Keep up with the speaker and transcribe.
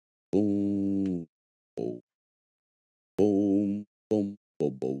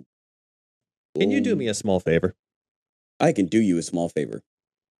Can you do me Boom. a small favor? I can do you a small favor.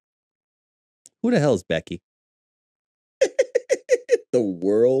 Who the hell is Becky? The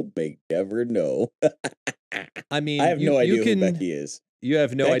world may never know. I I mean, have no you idea who can Becky is. you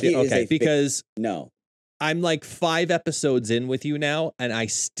have no idea. Becky is Okay, a fic. because No. I'm like 5 episodes in with you now, and I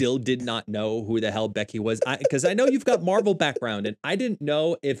still did not know who the hell Becky was. Because I know you've got Marvel background, and I didn't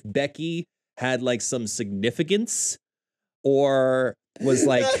know if Becky had like some significance or was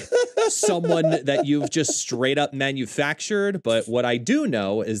like someone that you've just straight up manufactured. But what I do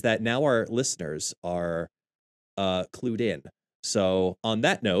know is that now our listeners are clued in. So on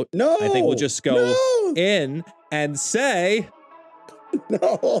that note, I think we'll No. just go No. in and say,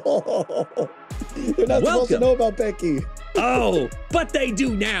 No. You're not supposed to welcome. know about Becky. Oh, but they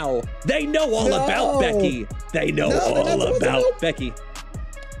do now. They know all about Becky. They know all about Becky.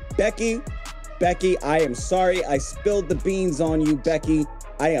 Becky, I am sorry I spilled the beans on you, Becky.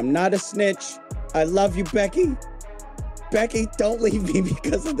 I am not a snitch. I love you, Becky. Becky, don't leave me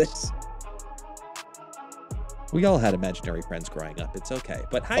because of this. We all had imaginary friends growing up. It's okay.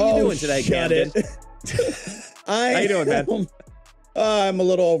 But how you doing today, Camden? How you doing, man? I'm a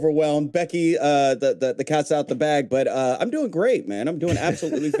little overwhelmed. Becky, the cat's out the bag, but I'm doing great, man. I'm doing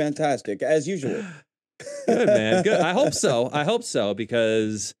absolutely fantastic, as usual. Good, man. Good. I hope so. I hope so,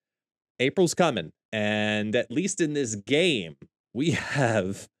 because April's coming. And at least in this game, we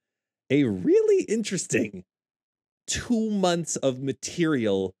have a really interesting 2 months of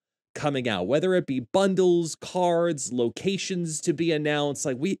material coming out, whether it be bundles, cards, locations to be announced.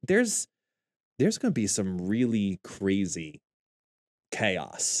 Like there's going to be some really crazy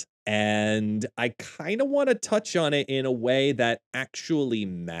chaos. And I kind of want to touch on it in a way that actually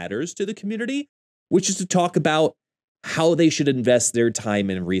matters to the community, which is to talk about how they should invest their time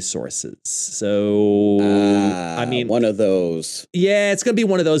and resources. So, I mean, one of those. Yeah, it's going to be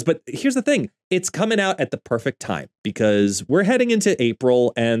one of those. But here's the thing. It's coming out at the perfect time because we're heading into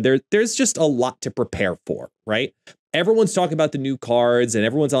April and there's just a lot to prepare for, right? Everyone's talking about the new cards and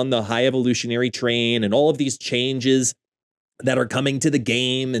everyone's on the high evolutionary train and all of these changes that are coming to the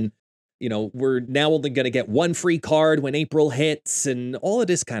game. And, you know, we're now only going to get one free card when April hits and all of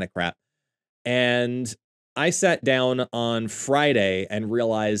this kind of crap. And I sat down on Friday and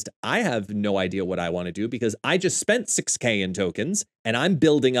realized I have no idea what I want to do because I just spent 6K in tokens and I'm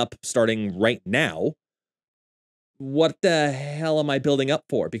building up starting right now. What the hell am I building up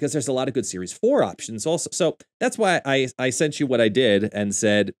for? Because there's a lot of good Series 4 options also. So that's why I sent you what I did and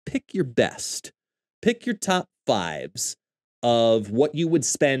said, pick your best. Pick your top fives of what you would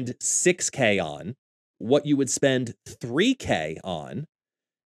spend 6K on, what you would spend 3K on,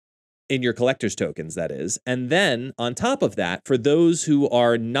 in your collector's tokens, that is. And then on top of that, for those who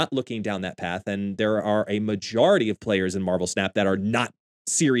are not looking down that path, and there are a majority of players in Marvel Snap that are not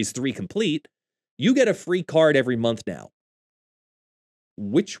Series 3 complete, you get a free card every month now.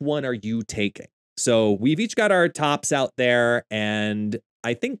 Which one are you taking? So we've each got our tops out there, and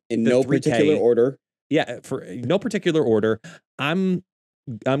I think in no particular order. Yeah, for no particular order. I'm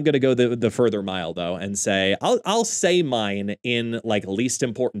gonna go the further mile though and say I'll say mine in like least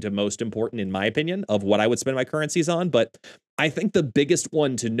important to most important in my opinion of what I would spend my currencies on, but I think the biggest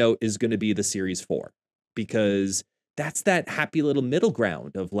one to note is going to be the Series 4 because that's that happy little middle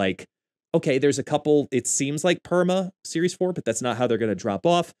ground of like, okay, there's a couple, it seems like perma Series 4, but that's not how they're going to drop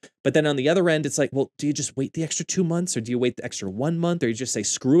off. But then on the other end, it's like, well, do you just wait the extra 2 months or do you wait the extra 1 month or you just say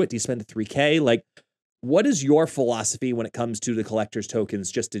screw it? Do you spend the 3K? Like, what is your philosophy when it comes to the collector's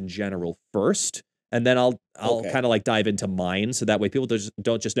tokens just in general first? And then I'll kind of like dive into mine. So that way people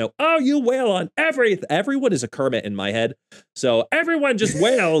don't just know, oh, you wail on everything. Everyone is a Kermit in my head. So everyone just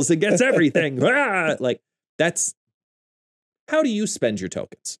wails and gets everything. Like that's, how do you spend your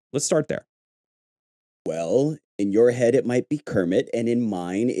tokens? Let's start there. Well, in your head, it might be Kermit. And in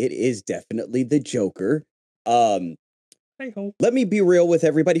mine, it is definitely the Joker. Let me be real with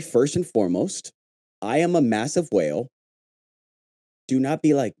everybody first and foremost. I am a massive whale. Do not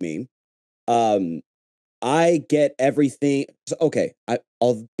be like me. I get everything. Okay,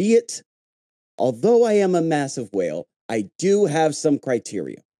 although I am a massive whale, I do have some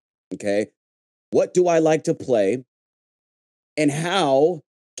criteria. Okay, what do I like to play, and how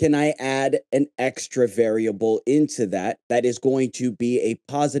can I add an extra variable into that is going to be a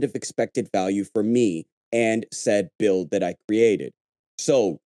positive expected value for me and said build that I created?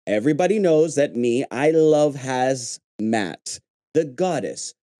 So everybody knows that I love Hazmat, the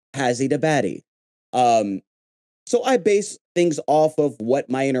goddess, Hazzy the baddie. So I base things off of what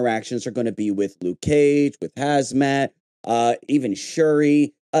my interactions are going to be with Luke Cage, with Hazmat, even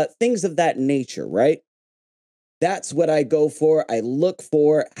Shuri, things of that nature, right? That's what I go for. I look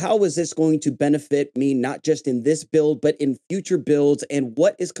for how is this going to benefit me, not just in this build, but in future builds and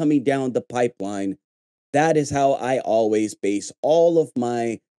what is coming down the pipeline. That is how I always base all of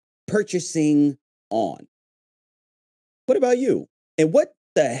my purchasing on. What about you? And what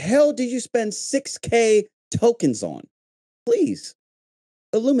the hell did you spend 6K tokens on? Please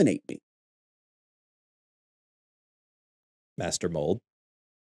illuminate me. Master Mold.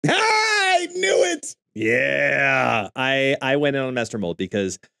 I knew it. Yeah, I went in on Master Mold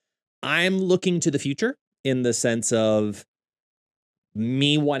because I'm looking to the future in the sense of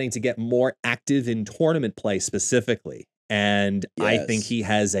me wanting to get more active in tournament play specifically. And I think Yes. he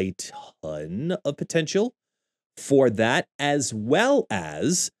has a ton of potential for that, as well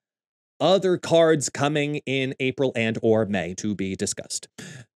as other cards coming in April and or May to be discussed.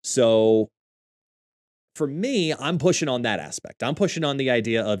 So for me, I'm pushing on that aspect. I'm pushing on the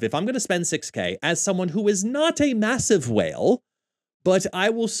idea of if I'm going to spend 6K as someone who is not a massive whale, but I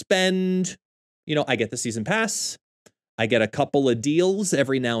will spend, I get the season pass. I get a couple of deals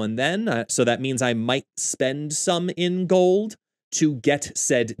every now and then. So that means I might spend some in gold to get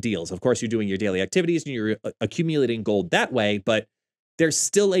said deals. Of course, you're doing your daily activities and you're accumulating gold that way, but there's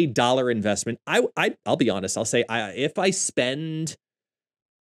still a dollar investment. I'll be honest. I'll say if I spend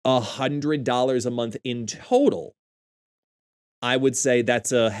 $100 a month in total, I would say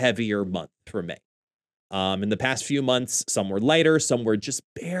that's a heavier month for me. In the past few months, some were lighter, some were just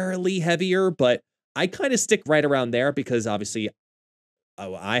barely heavier, but I kind of stick right around there because obviously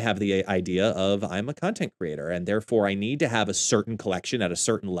I have the idea of I'm a content creator and therefore I need to have a certain collection at a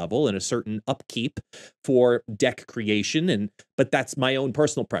certain level and a certain upkeep for deck creation. But that's my own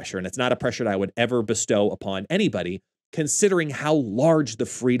personal pressure. And it's not a pressure that I would ever bestow upon anybody, considering how large the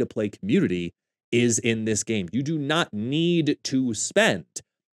free to play community is in this game. You do not need to spend.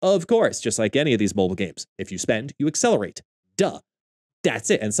 Of course, just like any of these mobile games, if you spend, you accelerate. Duh.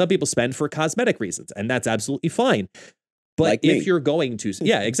 That's it. And some people spend for cosmetic reasons, and that's absolutely fine. But Like if me. you're going to,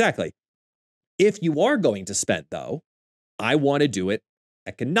 yeah, exactly. If you are going to spend, though, I want to do it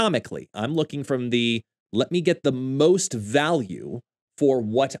economically. I'm looking from let me get the most value for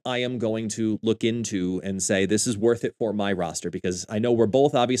what I am going to look into and say, this is worth it for my roster, because I know we're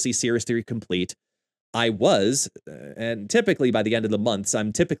both obviously Series 3 complete. I was, and typically by the end of the months,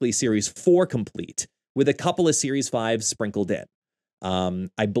 I'm typically Series 4 complete with a couple of Series 5 sprinkled in.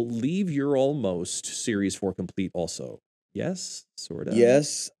 I believe you're almost Series 4 complete also. Yes, sort of.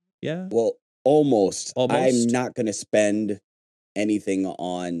 Yes. Yeah. Well, almost. I'm Almost. not going to spend anything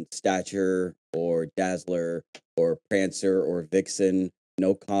on Stature or Dazzler or Prancer or Vixen.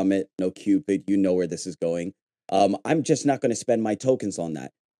 No Comet, no Cupid. You know where this is going. I'm just not going to spend my tokens on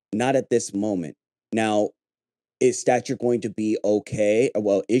that. Not at this moment. Now, is Stature going to be okay?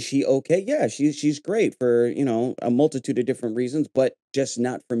 Well, is she okay? Yeah, she's great for, a multitude of different reasons, but just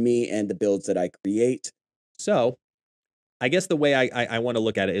not for me and the builds that I create. So I guess the way I want to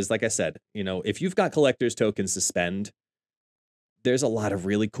look at it is, like I said, if you've got collector's tokens to spend, there's a lot of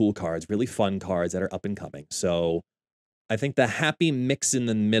really cool cards, really fun cards that are up and coming. So I think the happy mix in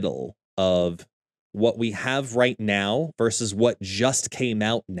the middle of what we have right now versus what just came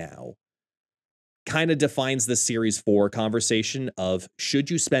out now kind of defines the Series 4 conversation of should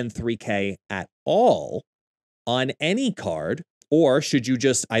you spend 3K at all on any card, or should you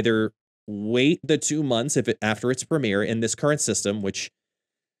just either wait the 2 months after its premiere in this current system, which,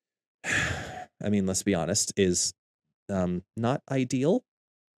 I mean, let's be honest, is not ideal,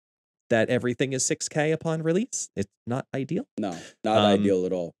 that everything is 6K upon release. It's not ideal. No, not ideal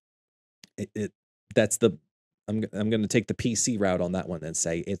at all. That's the I'm going to take the PC route on that one and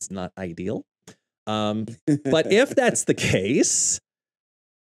say it's not ideal. But if that's the case,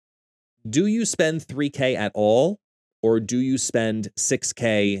 do you spend 3K at all, or do you spend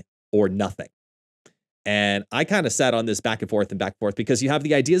 6K or nothing? And I kind of sat on this back and forth because you have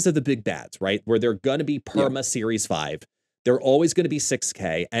the ideas of the big bads, right? Where they're going to be perma Series 5. They're always going to be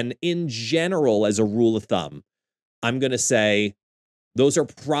 6K. And in general, as a rule of thumb, I'm going to say those are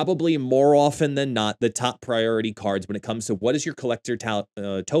probably more often than not the top priority cards when it comes to what is your collector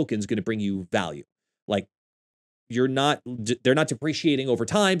tokens going to bring you value. Like, they're not depreciating over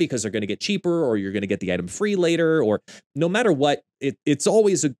time because they're going to get cheaper, or you're going to get the item free later, or no matter what, it's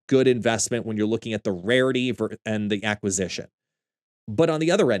always a good investment when you're looking at the rarity and the acquisition. But on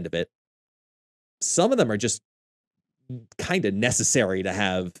the other end of it, some of them are just kind of necessary to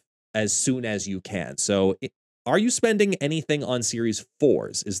have as soon as you can. So are you spending anything on Series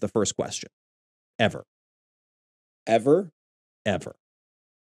 4s is the first question. Ever. Ever? Ever.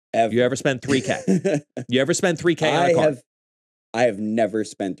 Ever. You ever spend 3K? You ever spend 3K on a card? I have never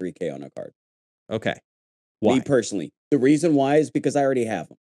spent 3K on a card. Okay. Why? Me personally. The reason why is because I already have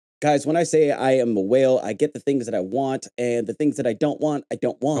them. Guys, when I say I am a whale, I get the things that I want, and the things that I don't want, I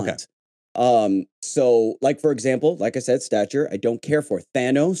don't Okay. want. So like for example, like I said, stature, I don't care for.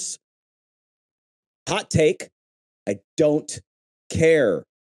 Thanos, hot take, I don't care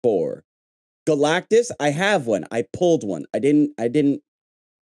for. Galactus, I have one. I pulled one. Did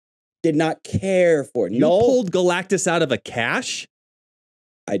not care for. You No, pulled Galactus out of a cache?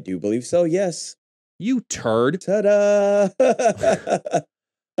 I do believe so. Yes. You turd. Ta-da!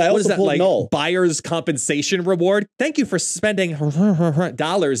 I What is also that, pulled like Null. buyer's compensation reward? Thank you for spending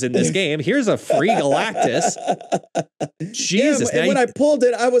dollars in this game. Here's a free Galactus. Jesus. Yeah, and when I pulled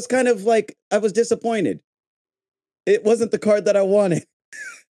it, I was kind of like, I was disappointed. It wasn't the card that I wanted.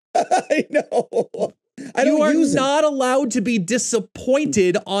 I know. I don't you are use not allowed to be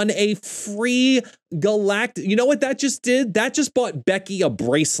disappointed on a free Galactic. You know what that just did? That just bought Becky a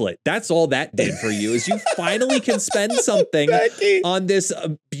bracelet. That's all that did for you, is you finally can spend something on this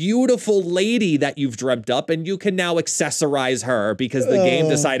beautiful lady that you've dreamt up, and you can now accessorize her because the game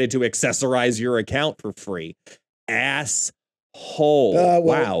decided to accessorize your account for free. Asshole.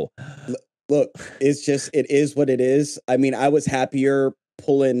 Wow. Look, it is what it is. I mean, I was happier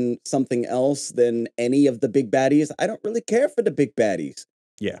pulling something else than any of the big baddies. I don't really care for the big baddies.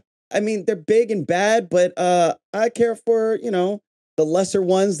 Yeah. I mean, they're big and bad, but I care for, the lesser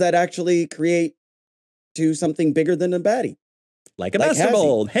ones that actually create to something bigger than a baddie. Like a Master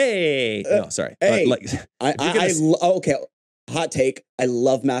Mold. Hey. No, sorry. Hey. Okay. Hot take. I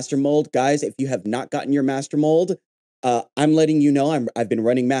love Master Mold. Guys, if you have not gotten your Master Mold, I'm letting you know I've been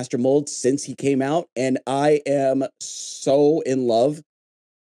running Master Mold since he came out, and I am so in love.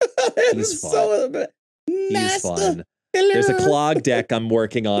 He's fun. He's fun. There's a clog deck I'm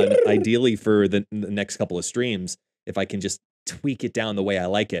working on, ideally for the next couple of streams, if I can just tweak it down the way I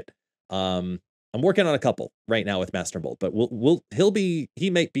like it. I'm working on a couple right now with Master Mold, but he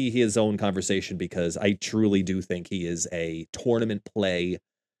might be his own conversation, because I truly do think he is a tournament play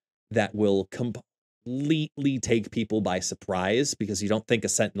that will completely take people by surprise, because you don't think a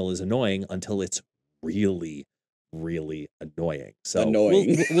Sentinel is annoying until it's really, really annoying. So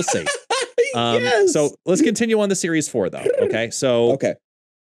we'll see. Yes. So let's continue on the series 4 though. Okay. So okay.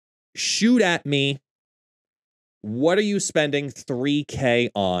 Shoot at me. What are you spending 3K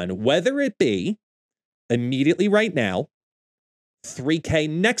on? Whether it be immediately right now, 3K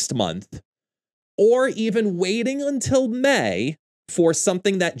next month, or even waiting until May for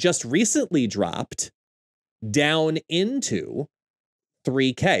something that just recently dropped down into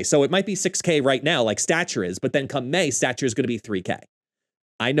 3K. So it might be 6K right now, like Stature is, but then come May, Stature is going to be 3K.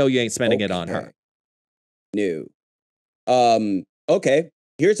 I know you ain't spending it on her. No. Okay.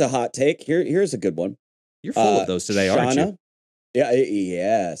 Here's a hot take. Here's a good one. You're full of those today, aren't you? Yeah.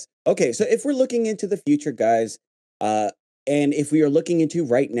 Yes. Okay. So if we're looking into the future, guys, and if we are looking into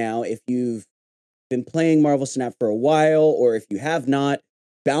right now, if you've been playing Marvel Snap for a while, or if you have not,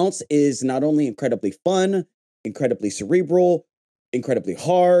 Bounce is not only incredibly fun, incredibly cerebral, incredibly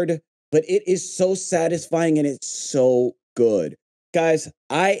hard, but it is so satisfying and it's so good. Guys,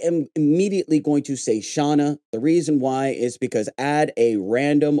 I am immediately going to say Shauna. The reason why is because add a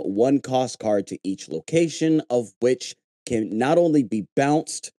random 1-cost card to each location, of which can not only be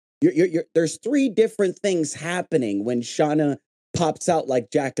bounced. There's 3 different things happening when Shauna pops out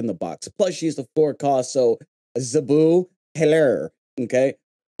like Jack in the Box. Plus, she's a 4-cost, so Zabu, hello, okay?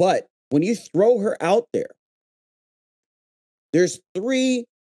 But when you throw her out there, there's 3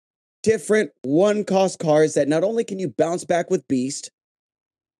 different 1-cost cards that not only can you bounce back with Beast,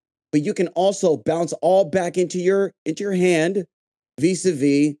 but you can also bounce all back into your hand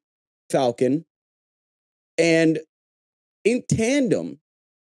vis-a-vis Falcon, and in tandem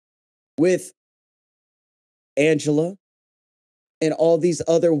with Angela and all these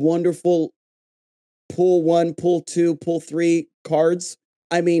other wonderful pull 1, pull 2, pull 3 cards.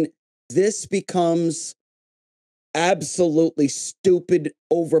 I mean, this becomes absolutely stupid,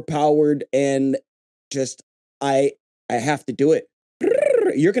 overpowered, and just I have to do it.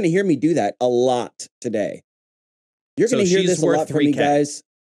 You're going to hear me do that a lot today. You're going to hear this a lot from me, guys.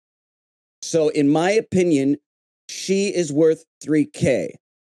 So in my opinion, she is worth 3K.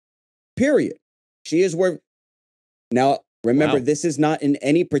 Period. She is worth. Now, remember, this is not in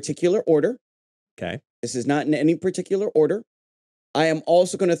any particular order. Okay. This is not in any particular order. I am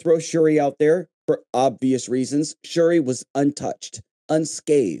also going to throw Shuri out there for obvious reasons. Shuri was untouched,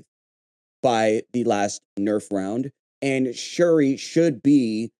 unscathed by the last nerf round. And Shuri should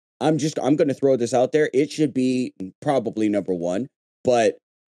be, I'm going to throw this out there. It should be probably number 1, but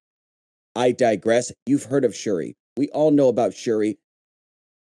I digress. You've heard of Shuri. We all know about Shuri.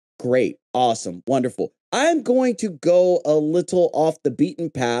 Great. Awesome. Wonderful. I'm going to go a little off the beaten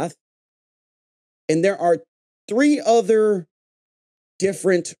path. And there are 3 other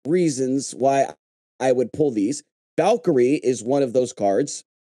different reasons why I would pull these. Valkyrie is one of those cards.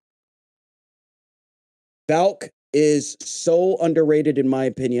 Valk is so underrated in my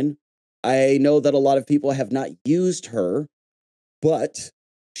opinion. I know that a lot of people have not used her, but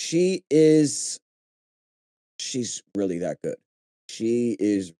she's really that good. She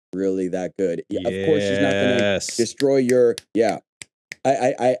is really that good. Yeah, of course, she's not going to Yes. destroy your. Yeah,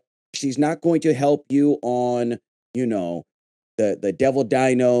 I. She's not going to help you on, you know, the devil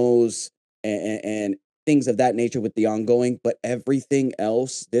dinos and things of that nature with the ongoing, but everything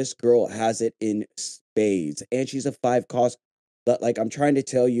else, this girl has it in spades, and she's a 5 cost. But like I'm trying to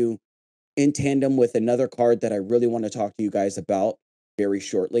tell you, in tandem with another card that I really want to talk to you guys about very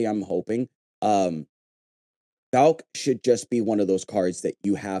shortly. I'm hoping. Valk should just be one of those cards that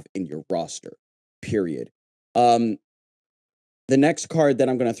you have in your roster, period. Um, the next card that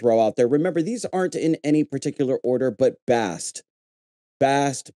I'm going to throw out there, remember, these aren't in any particular order, but Bast.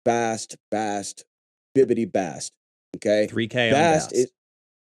 Bast, Bast, Bast, Bibbity Bast. Okay? 3K on Bast Bast. is,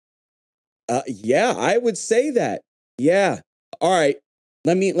 yeah, I would say that. Yeah. All right.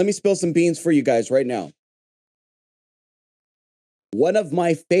 Let me spill some beans for you guys right now. One of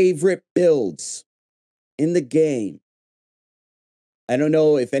my favorite builds in the game. I don't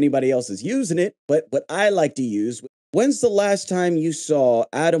know if anybody else is using it, but what I like to use. When's the last time you saw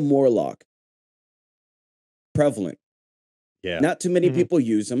Adam Warlock prevalent? Yeah. Not too many people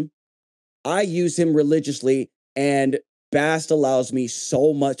use him. I use him religiously, and Bast allows me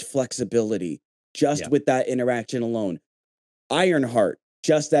so much flexibility just with that interaction alone. Ironheart,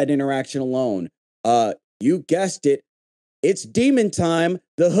 just that interaction alone. You guessed it. It's demon time.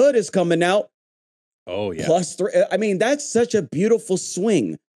 The hood is coming out. Oh, yeah. +3. I mean, that's such a beautiful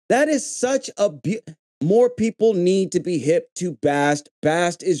swing. That is such a more people need to be hip to Bast.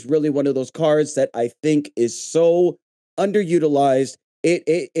 Bast is really one of those cards that I think is so underutilized.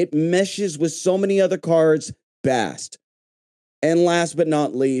 It meshes with so many other cards. Bast. And last but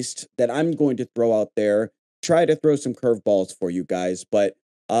not least, that I'm going to throw out there, try to throw some curveballs for you guys, but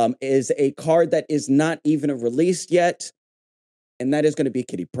is a card that is not even released yet, and that is going to be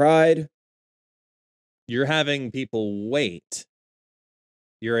Kitty Pryde. You're having people wait.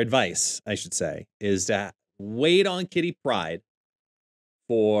 Your advice, I should say, is to wait on Kitty Pryde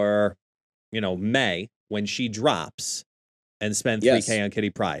for, May when she drops and spend 3K on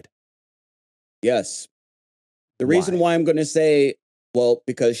Kitty Pryde. Yes. The reason why I'm going to say, well,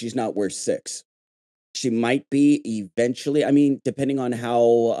 because she's not worth 6. She might be eventually. I mean, depending on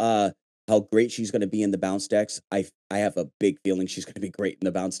how great she's going to be in the bounce decks. I have a big feeling she's going to be great in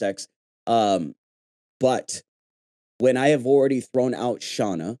the bounce decks. But when I have already thrown out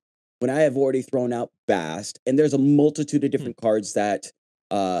Shauna, when I have already thrown out Bast, and there's a multitude of different cards that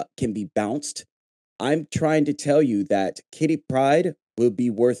can be bounced, I'm trying to tell you that Kitty Pryde will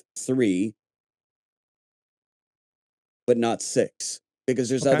be worth 3, but not 6, because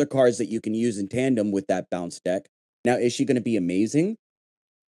there's other cards that you can use in tandem with that bounce deck. Now, is she going to be amazing?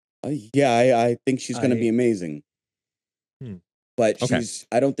 Yeah, I think she's going to be amazing. But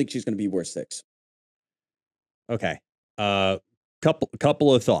I don't think she's going to be worth 6. Okay.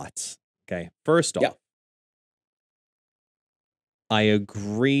 Couple of thoughts. Okay. First off, I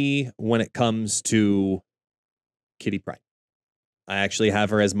agree when it comes to Kitty Pryde. I actually have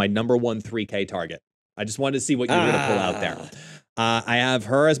her as my number 1 3K target. I just wanted to see what you were going to pull out there. I have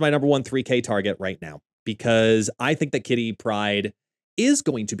her as my number 1 3K target right now because I think that Kitty Pryde is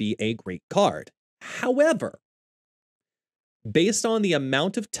going to be a great card. However, based on the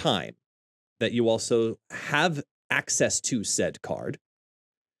amount of time that you also have access to said card,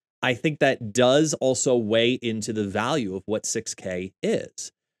 I think that does also weigh into the value of what 6K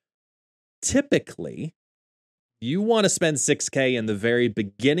is. Typically, you want to spend 6K in the very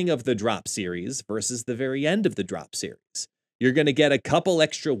beginning of the drop series versus the very end of the drop series. You're going to get a couple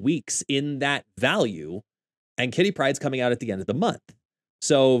extra weeks in that value, and Kitty Pryde's coming out at the end of the month.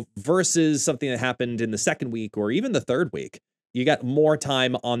 So versus something that happened in the second week or even the third week, you got more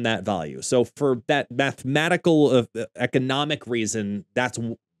time on that value. So for that mathematical economic reason, that's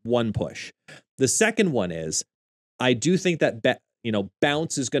one push. The second one is, I do think that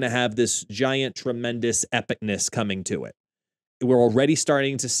bounce is going to have this giant, tremendous epicness coming to it. We're already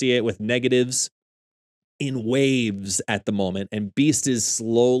starting to see it with negatives in waves at the moment, and Beast is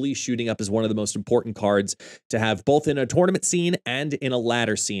slowly shooting up as one of the most important cards to have both in a tournament scene and in a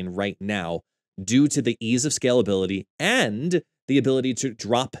ladder scene right now, due to the ease of scalability and the ability to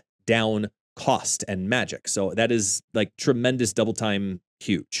drop down cost and magic. So that is like tremendous double time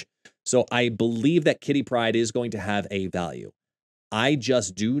huge. So I believe that Kitty Pryde is going to have a value. I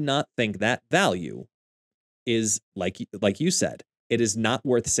just do not think that value is, like you said, it is not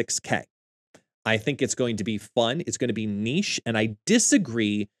worth 6K. I think it's going to be fun. It's going to be niche. And I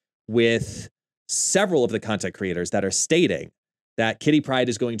disagree with several of the content creators that are stating that Kitty Pryde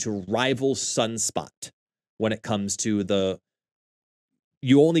is going to rival Sunspot when it comes to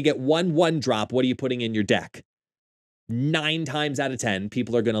you only get one drop. What are you putting in your deck? 9 times out of 10,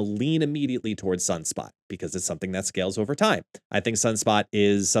 people are going to lean immediately towards Sunspot because it's something that scales over time. I think Sunspot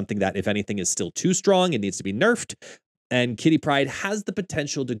is something that, if anything, is still too strong. It needs to be nerfed. And Kitty Pryde has the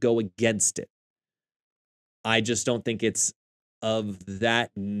potential to go against it. I just don't think it's of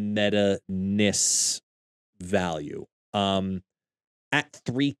that meta-ness value. At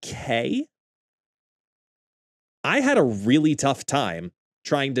 3K, I had a really tough time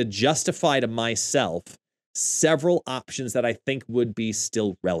trying to justify to myself several options that I think would be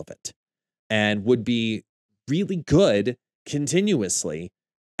still relevant and would be really good continuously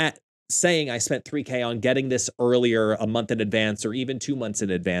at saying I spent 3K on getting this earlier, a month in advance or even 2 months in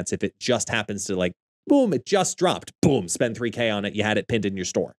advance. If it just happens to, like, boom, it just dropped, boom, spend 3K on it. You had it pinned in your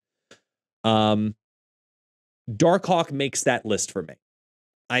store. Darkhawk makes that list for me.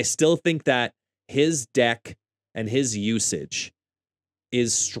 I still think that his deck and his usage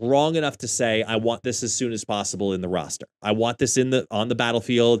is strong enough to say, I want this as soon as possible in the roster. I want this on the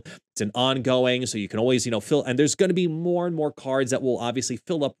battlefield. It's an ongoing, so you can always, fill. And there's going to be more and more cards that will obviously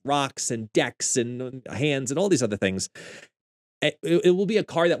fill up rocks and decks and hands and all these other things. It will be a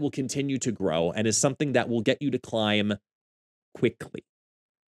card that will continue to grow and is something that will get you to climb quickly.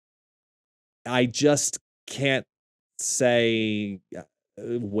 I just can't say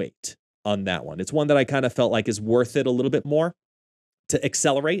wait on that one. It's one that I kind of felt like is worth it a little bit more to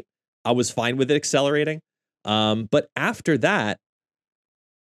accelerate. I was fine with it accelerating. But after that,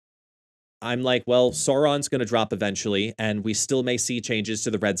 I'm like, well, Sauron's going to drop eventually, and we still may see changes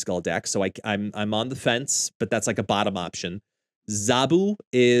to the Red Skull deck. So I'm on the fence, but that's like a bottom option. Zabu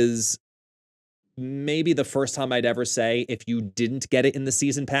is maybe the first time I'd ever say, if you didn't get it in the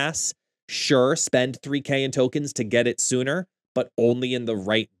season pass, sure, spend 3K in tokens to get it sooner, but only in the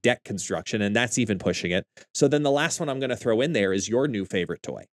right deck construction, and that's even pushing it. So then the last one I'm going to throw in there is your new favorite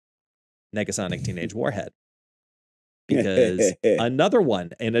toy, Negasonic Teenage Warhead. Because another one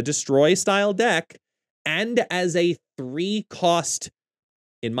in a destroy style deck, and as a 3 cost,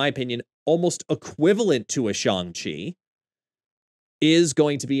 in my opinion, almost equivalent to a Shang-Chi, is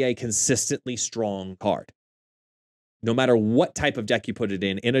going to be a consistently strong card. No matter what type of deck you put it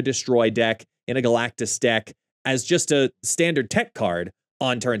in a destroy deck, in a Galactus deck, as just a standard tech card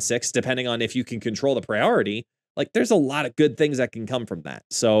on turn 6, depending on if you can control the priority, like there's a lot of good things that can come from that.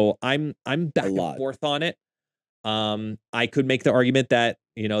 So I'm back and forth on it. I could make the argument that,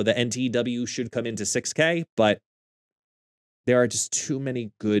 the NTW should come into 6K, but there are just too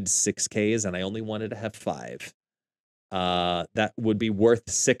many good 6Ks, and I only wanted to have 5. That would be worth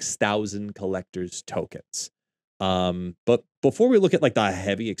 6,000 collector's tokens. But before we look at like the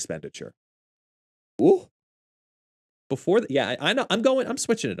heavy expenditure, ooh, I know I'm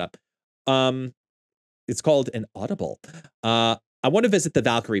switching it up. It's called an audible. I want to visit the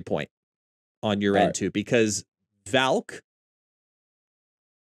Valkyrie point on your end too, because Valk,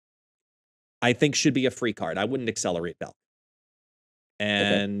 I think, should be a free card. I wouldn't accelerate Valk.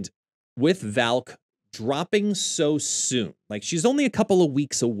 And with Valk dropping so soon, like she's only a couple of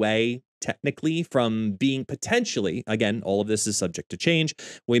weeks away, technically, from being potentially, again, all of this is subject to change.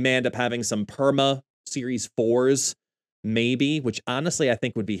 We may end up having some perma series 4s, maybe, which honestly I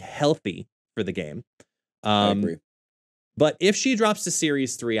think would be healthy for the game. I agree. But if she drops to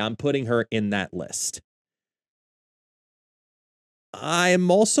series 3, I'm putting her in that list. I'm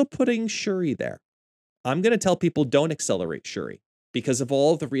also putting Shuri there. I'm going to tell people don't accelerate Shuri because of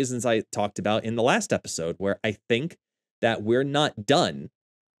all of the reasons I talked about in the last episode, where I think that we're not done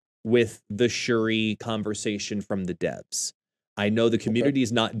with the Shuri conversation from the devs. I know the community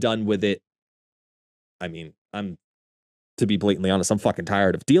is not done with it. I mean, to be blatantly honest, I'm fucking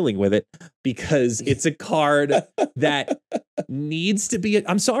tired of dealing with it because it's a card that needs to be,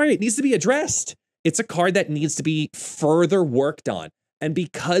 I'm sorry, it needs to be addressed. It's a card that needs to be further worked on. And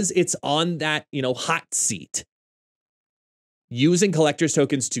because it's on that, hot seat, using collector's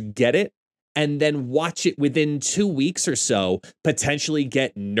tokens to get it and then watch it within 2 weeks or so potentially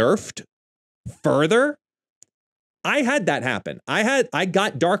get nerfed further. I had that happen. I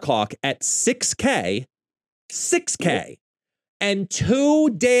got Darkhawk at 6K, and 2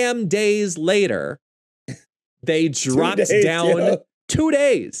 damn days later, they dropped down 2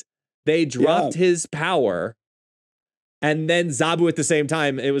 days. They dropped his power and then Zabu at the same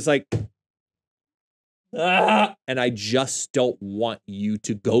time. It was like, and I just don't want you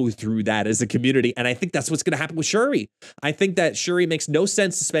to go through that as a community. And I think that's what's going to happen with Shuri. I think that Shuri makes no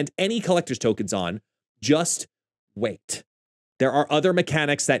sense to spend any collector's tokens on. Just wait. There are other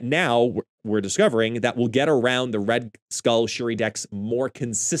mechanics that now we're discovering that will get around the Red Skull Shuri decks more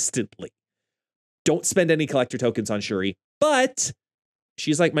consistently. Don't spend any collector tokens on Shuri, but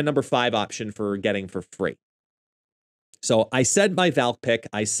she's like my number 5 option for getting for free. So I said my Valk pick.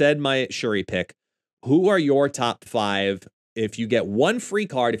 I said my Shuri pick. Who are your top 5 if you get one free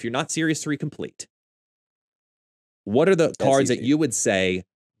card, if you're not Series 3 complete? What are the cards that you would say,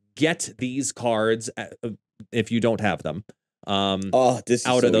 get these cards if you don't have them this is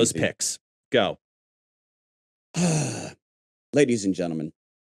out so of those easy. picks? Go. Ladies and gentlemen,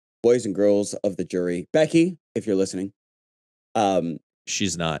 boys and girls of the jury, Becky, if you're listening.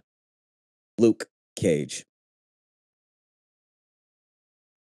 She's not. Luke Cage.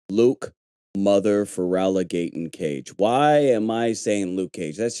 Luke Mother Pharrella Gayton Cage. Why am I saying Luke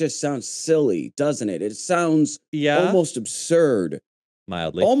Cage? That just sounds silly, doesn't it? It sounds almost absurd.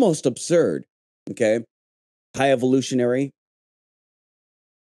 Mildly. Almost absurd. Okay. High Evolutionary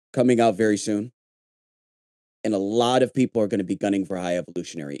coming out very soon. And a lot of people are going to be gunning for High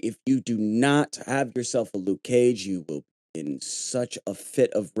Evolutionary. If you do not have yourself a Luke Cage, you will be in such a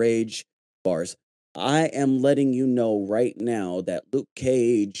fit of rage. Bars. I am letting you know right now that Luke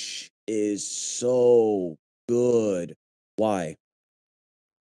Cage is so good. Why?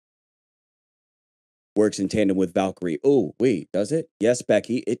 Works in tandem with Valkyrie. Oh, wait, does it? Yes,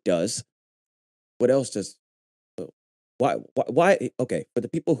 Becky, it does. What else does... Why? Okay, for the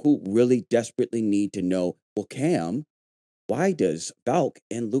people who really desperately need to know, well, Cam, why does Valk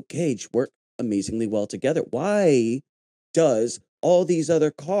and Luke Cage work amazingly well together? Why does all these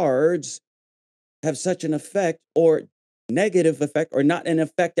other cards have such an effect or negative effect or not an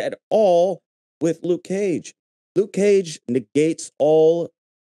effect at all with Luke Cage? Luke Cage negates all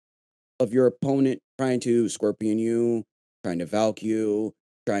of your opponent trying to Scorpion you, trying to Valk you,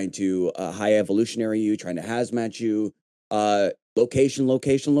 trying to High Evolutionary you, trying to Hazmat you, location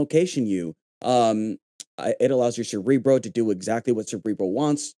you. It allows your Cerebro to do exactly what Cerebro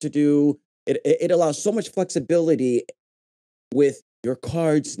wants to do. It allows so much flexibility with your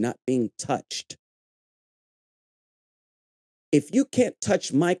cards not being touched. If you can't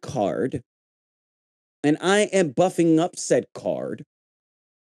touch my card and I am buffing up said card,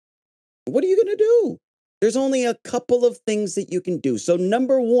 what are you going to do? There's only a couple of things that you can do. So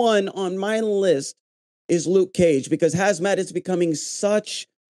number 1 on my list is Luke Cage, because Hazmat is becoming such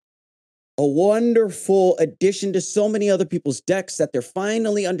a wonderful addition to so many other people's decks that they're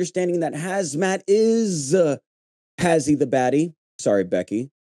finally understanding that Hazmat is Hazzy the baddie. Sorry, Becky.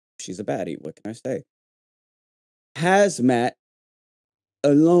 She's a baddie. What can I say? Hazmat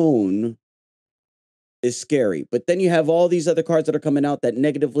alone is scary. But then you have all these other cards that are coming out that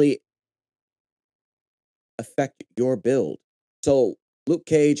negatively affect your build. So Luke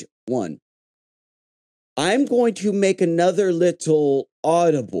Cage, 1. I'm going to make another little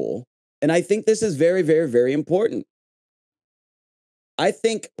audible, and I think this is very, very, very important. I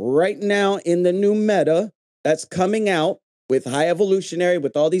think right now in the new meta that's coming out with High Evolutionary,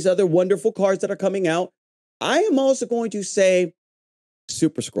 with all these other wonderful cards that are coming out, I am also going to say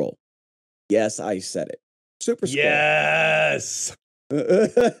Super Scroll. Yes, I said it. Super Scroll. Yes.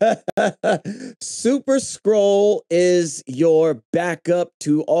 Super Scroll is your backup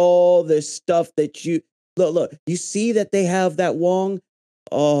to all this stuff that you... Look, you see that they have that Wong?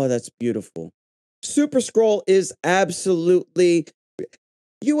 Oh, that's beautiful. Super Scroll is absolutely...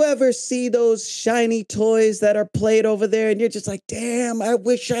 You ever see those shiny toys that are played over there and you're just like, damn, I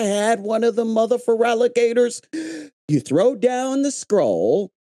wish I had one of the mother alligators. You throw down the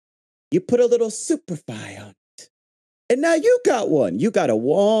scroll, you put a little Superfy on it, and now you got one. You got a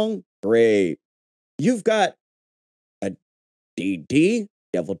Wong, great. You've got a DD,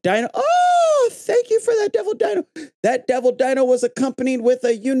 Devil Dino. Oh, thank you for that Devil Dino. That Devil Dino was accompanied with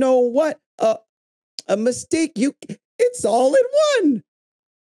a, you know what, a Mystique. It's all in one.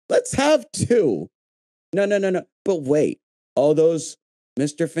 Let's have 2. No. But wait, all those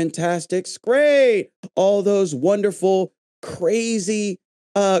Mr. Fantastics, great. All those wonderful, crazy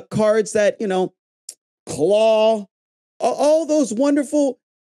cards that, you know, Claw, all those wonderful,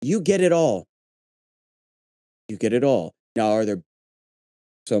 you get it all. You get it all. Now, are there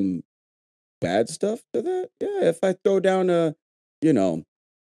some bad stuff to that? Yeah, if I throw down a, you know,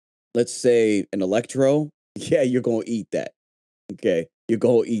 let's say an Electro, yeah, you're going to eat that. Okay, you're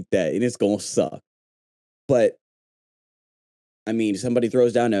going to eat that, and it's going to suck. But, I mean, somebody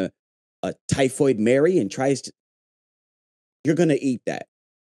throws down a Typhoid Mary and tries to... you're going to eat that.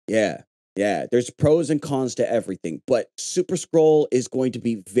 Yeah. Yeah. There's pros and cons to everything, but Super Scroll is going to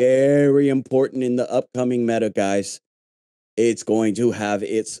be very important in the upcoming meta, guys. It's going to have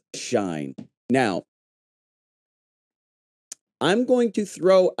its shine. Now, I'm going to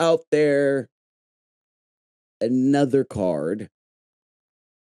throw out there another card.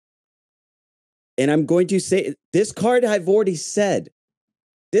 And I'm going to say this card I've already said.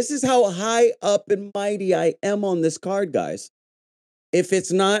 This is how high up and mighty I am on this card, guys. If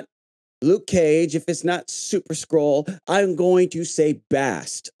it's not Luke Cage, if it's not Super Scroll, I'm going to say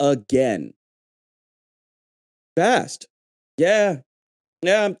Bast again. Bast. Yeah.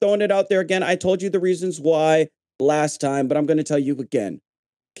 Yeah, I'm throwing it out there again. I told you the reasons why last time, but I'm going to tell you again.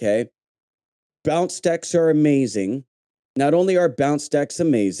 Okay. Bounce decks are amazing. Not only are bounce decks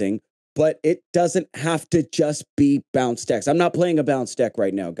amazing, but it doesn't have to just be bounce decks. I'm not playing a bounce deck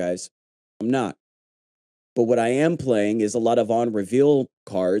right now, guys. I'm not. But what I am playing is a lot of on reveal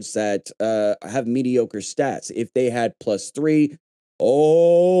cards that have mediocre stats. If they had +3,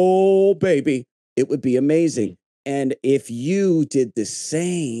 oh baby, it would be amazing. And if you did the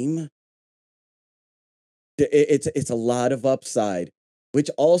same, it's a lot of upside, which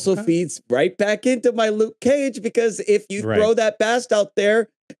also feeds right back into my Luke Cage, because if you throw that Bast out there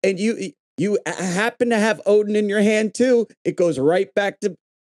and you happen to have Odin in your hand too, it goes right back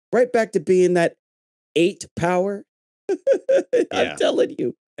to being that 8 power. I'm telling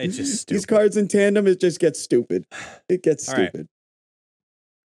you. It's just stupid. These cards in tandem, it just gets stupid. It gets stupid. Right.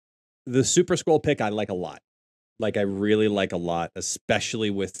 The Super Scroll pick I like a lot. Like, I really like a lot, especially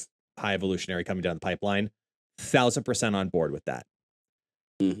with High Evolutionary coming down the pipeline. 1000% on board with that.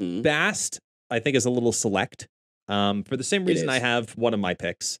 Bast, I think, is a little select. For the same reason I have one of my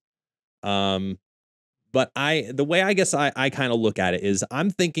picks. But the way I guess I kind of look at it is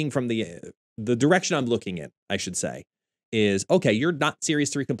I'm thinking from the direction I'm looking in, I should say, is, okay, you're not Series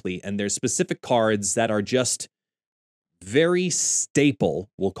 3 complete, and there's specific cards that are just very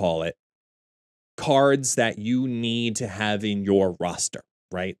staple, we'll call it, cards that you need to have in your roster,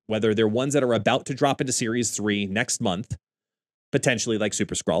 right? Whether they're ones that are about to drop into Series 3 next month, potentially like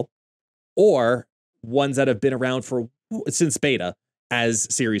Super Skrull, or ones that have been around since beta as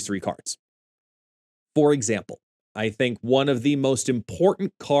Series 3 cards. For example, I think one of the most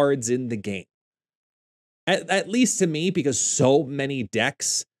important cards in the game, at least to me, because so many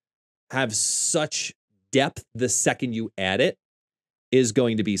decks have such depth the second you add it, is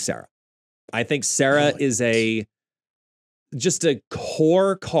going to be Sarah. I think Sarah is just a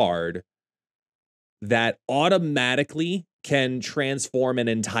core card that automatically can transform an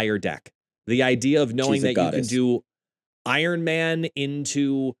entire deck. The idea of knowing that you can do Iron Man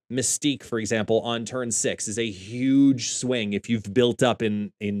into Mystique, for example, on turn 6 is a huge swing if you've built up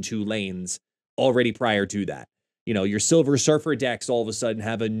in 2 lanes already prior to that. You know, your Silver Surfer decks all of a sudden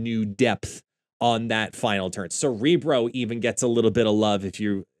have a new depth on that final turn. Cerebro even gets a little bit of love. If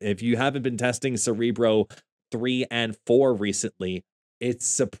you haven't been testing Cerebro 3 and 4 recently, it's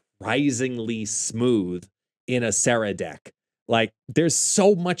surprisingly smooth in a Sarah deck. Like, there's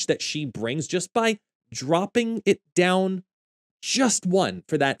so much that she brings just by dropping it down just one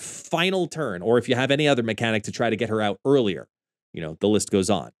for that final turn, or if you have any other mechanic to try to get her out earlier, you know, the list goes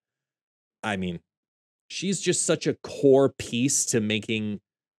on. I mean, she's just such a core piece to making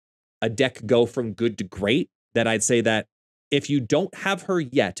a deck go from good to great that I'd say that if you don't have her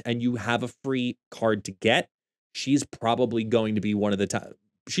yet and you have a free card to get, she's probably going to be one of the top.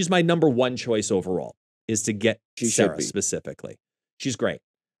 She's my number 1 choice overall, is to get Sarah specifically. She's great.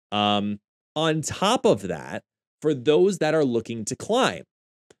 On top of that, for those that are looking to climb,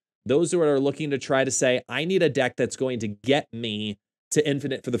 those who are looking to try to say, I need a deck that's going to get me to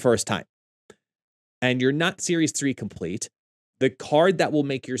Infinite for the first time, and you're not Series 3 complete, the card that will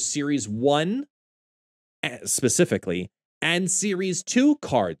make your Series 1 specifically and Series 2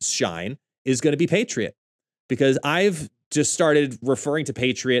 cards shine is going to be Patriot. Because I've just started referring to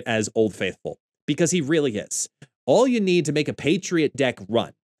Patriot as Old Faithful, because he really is. All you need to make a Patriot deck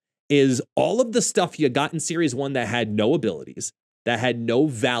run is all of the stuff you got in Series 1 that had no abilities, that had no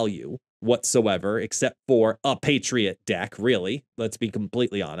value whatsoever, except for a Patriot deck, really. Let's be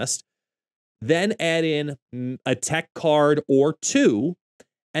completely honest. Then add in a tech card or 2,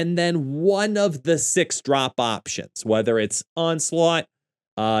 and then one of the 6 drop options, whether it's Onslaught,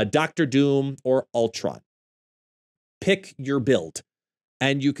 Doctor Doom, or Ultron. Pick your build,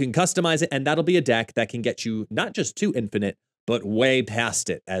 and you can customize it, and that'll be a deck that can get you not just to Infinite, but way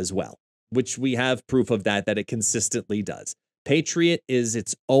past it as well, which we have proof of that it consistently does. Patriot is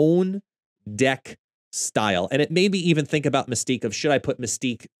its own deck style, and it made me even think about Mystique of, should I put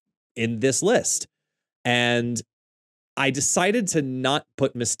Mystique in this list? And I decided to not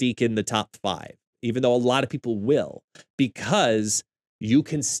put Mystique in the top 5, even though a lot of people will, because you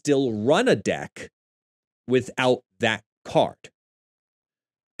can still run a deck without that card.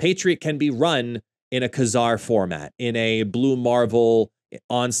 Patriot can be run in a Khazar format, in a Blue Marvel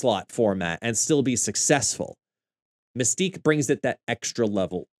Onslaught format, and still be successful. Mystique brings it that extra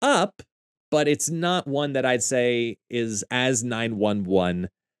level up, but it's not one that I'd say is as 911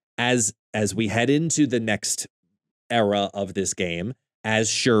 as we head into the next era of this game, as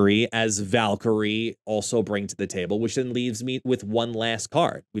Shuri, as Valkyrie also bring to the table, which then leaves me with one last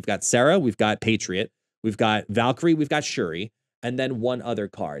card. We've got Sarah, we've got Patriot, we've got Valkyrie, we've got Shuri, and then one other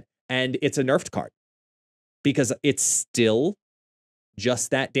card. And it's a nerfed card because it's still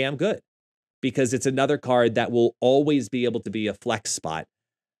just that damn good. Because it's another card that will always be able to be a flex spot.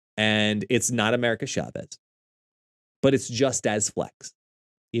 And it's not America Chavez, but it's just as flex.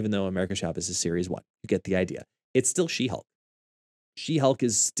 Even though America Chavez is Series 1. You get the idea. It's still She-Hulk. She-Hulk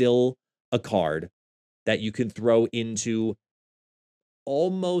is still a card that you can throw into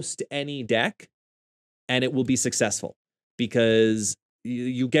almost any deck and it will be successful because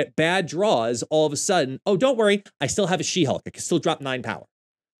you get bad draws all of a sudden. Oh, don't worry. I still have a She-Hulk. I can still drop 9 power.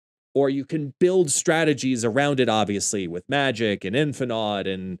 Or you can build strategies around it, obviously, with magic and Infinite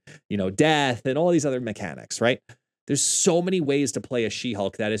and, death and all these other mechanics, right? There's so many ways to play a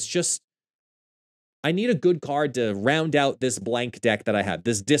She-Hulk that it's just, I need a good card to round out this blank deck that I have,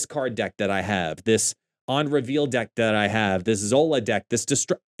 this discard deck that I have, this on-reveal deck that I have, this Zola deck,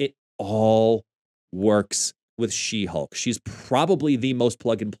 it all works with She-Hulk. She's probably the most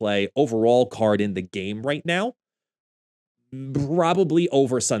plug-and-play overall card in the game right now. Probably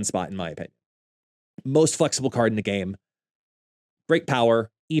over Sunspot, in my opinion. Most flexible card in the game. Great power,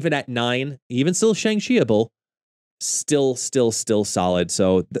 even at 9, even still Shang-Chiable, still solid.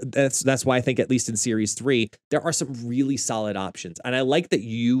 So that's why I think, at least in Series 3, there are some really solid options. And I like that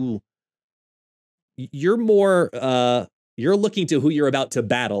you're more, you're looking to who you're about to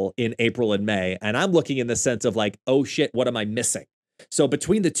battle in April and May. And I'm looking in the sense of like, oh shit, what am I missing? So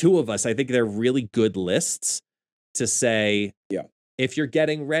between the two of us, I think they're really good lists to say, yeah, if you're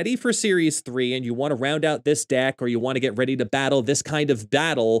getting ready for Series 3 and you want to round out this deck or you want to get ready to battle this kind of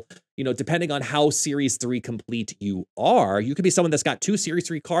battle, depending on how Series 3 complete you are, you could be someone that's got 2 Series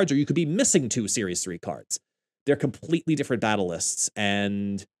 3 cards or you could be missing 2 Series 3 cards. They're completely different battle lists,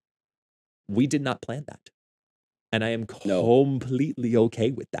 and we did not plan that. And I am completely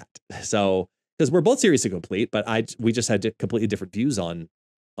okay with that. So, because we're both Series 3 complete, but we just had completely different views on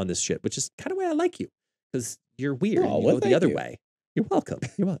this shit, which is kind of why I like you. Because you're weird. Oh, You well, go the other you. way. You're welcome.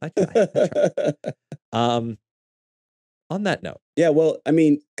 You're welcome. I try. On that note. Yeah, well, I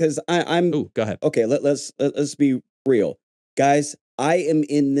mean, because I'm. Oh, go ahead. Okay, let's be real, guys. I am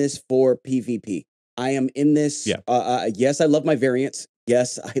in this for PvP. I am in this. Yeah. Yes, I love my variants.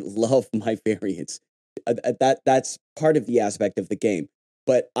 Yes, I love my variants. That's part of the aspect of the game.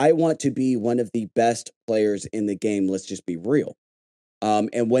 But I want to be one of the best players in the game. Let's just be real.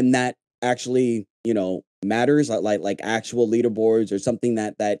 And when that actually, matters, like actual leaderboards or something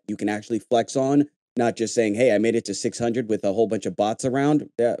that you can actually flex on, not just saying, hey, I made it to 600 with a whole bunch of bots around.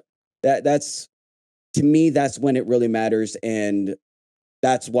 That's to me, that's when it really matters. And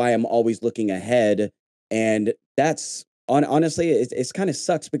that's why I'm always looking ahead. And that's honestly, it's kind of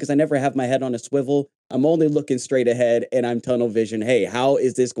sucks because I never have my head on a swivel. I'm only looking straight ahead and I'm tunnel vision. Hey, how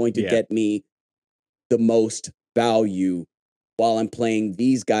is this going to get me the most value while I'm playing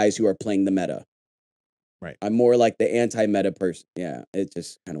these guys who are playing the meta? Right. I'm more like the anti-meta person. Yeah, it's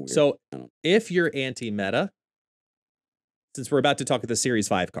just kind of weird. So if you're anti-meta, since we're about to talk about the Series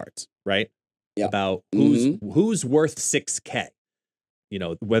 5 cards, right? Yeah. About who's worth 6K.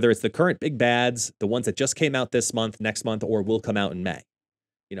 Whether it's the current big bads, the ones that just came out this month, next month, or will come out in May.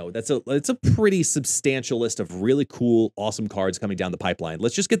 It's a pretty substantial list of really cool, awesome cards coming down the pipeline.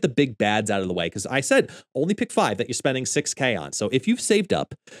 Let's just get the big bads out of the way, because I said only pick 5 that you're spending 6K on. So if you've saved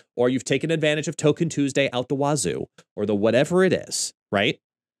up, or you've taken advantage of Token Tuesday out the wazoo, or the whatever it is, right?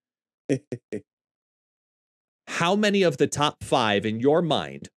 How many of the top 5 in your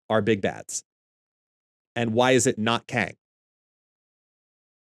mind are big bads? And why is it not Kang?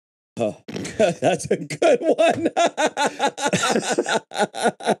 Oh, that's a good one.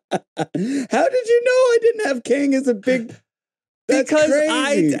 How did you know I didn't have King as a big? That's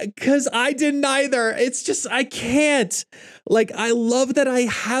crazy. Because I didn't either. It's just I can't. Like, I love that I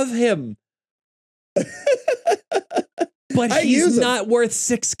have him, but he's not worth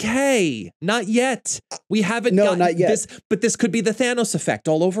 6K. Not yet. We haven't. No, not yet. This, but this could be the Thanos effect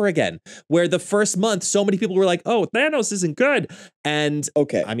all over again, where the first month so many people were like, "Oh, Thanos isn't good," and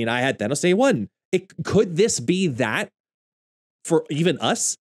okay, I mean, I had Thanos day 1. Could this be that? for even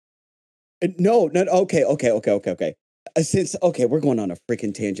us. No. Okay. We're going on a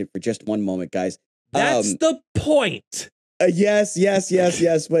freaking tangent for just one moment, guys. That's the point. Yes.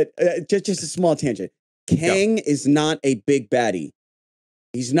 But just a small tangent. Kang is not a big baddie.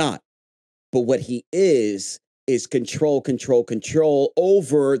 He's not. But what he is control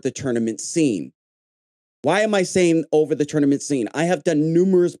over the tournament scene. Why am I saying over the tournament scene? I have done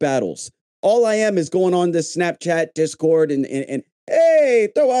numerous battles. All I am is going on this Snapchat, Discord, and hey,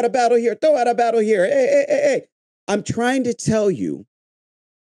 throw out a battle here, Hey. I'm trying to tell you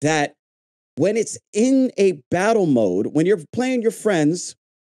that when it's in a battle mode, when you're playing your friends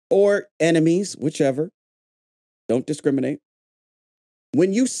or enemies, whichever, don't discriminate.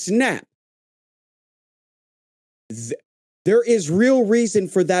 When you snap, there is real reason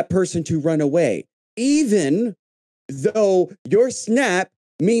for that person to run away, even though your snap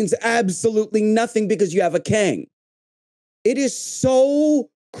means absolutely nothing because you have a Kang. It is so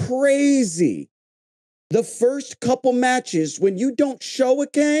crazy. The first couple matches, when you don't show a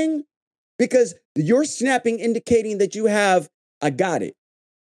Kang, because you're snapping, indicating that you have, I got it,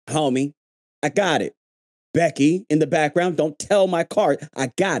 homie, I got it. Becky in the background, don't tell my card,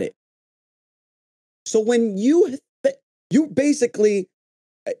 I got it. So when you basically,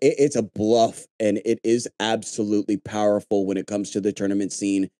 it's a bluff, and it is absolutely powerful when it comes to the tournament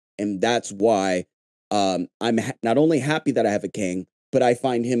scene. And that's why I'm not only happy that I have a King, but I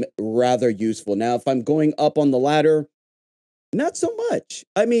find him rather useful. Now, if I'm going up on the ladder, not so much.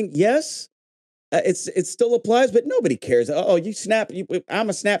 I mean, yes, it still applies, but nobody cares. Oh, you snap, I'm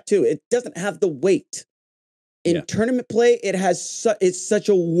a snap too. It doesn't have the weight. In tournament play, it's such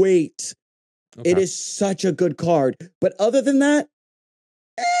a weight. Okay. It is such a good card. But other than that,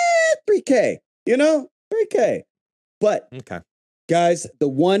 3K, 3K. But guys, the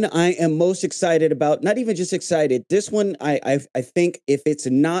one I am most excited about, not even just excited, this one I think if it's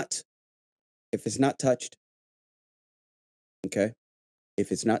not touched, okay?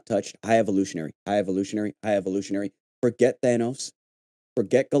 If it's not touched, high evolutionary. Forget Thanos,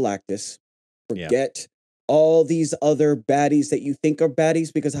 forget Galactus, forget all these other baddies that you think are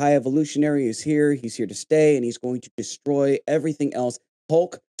baddies, because high evolutionary is here. He's here to stay, and he's going to destroy everything else.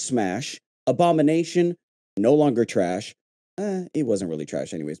 Hulk, smash. Abomination, no longer trash. He wasn't really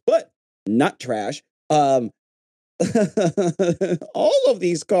trash anyways, but not trash. All of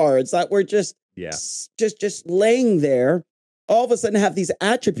these cards that were just laying there, all of a sudden have these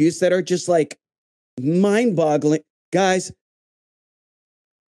attributes that are just like mind-boggling. Guys,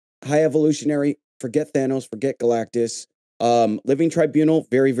 high evolutionary, forget Thanos, forget Galactus. Living Tribunal,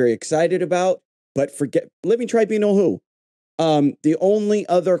 very, very excited about, but forget Living Tribunal who? The only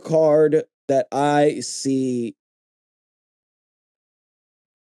other card that I see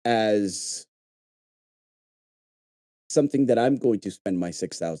as something that I'm going to spend my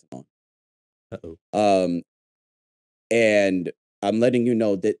 6,000 on. And I'm letting you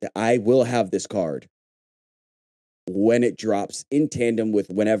know that I will have this card when it drops in tandem with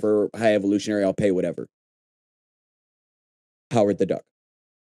whenever high evolutionary, I'll pay whatever. Howard the Duck.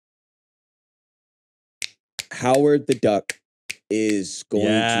 Howard the Duck is going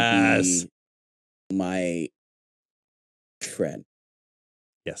to be my friend.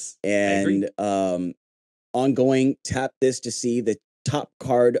 Yes. And ongoing, tap this to see the top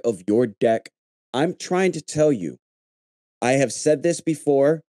card of your deck. I'm trying to tell you, I have said this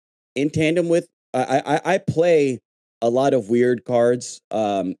before, in tandem with, I play a lot of weird cards.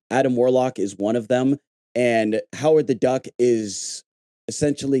 Adam Warlock is one of them. And Howard the Duck is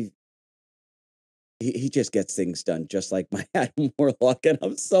essentially, he just gets things done, just like my Adam Warlock. And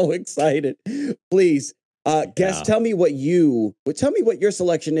I'm so excited. Please, guest, tell me what your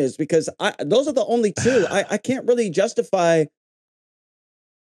selection is, because those are the only two. I can't really justify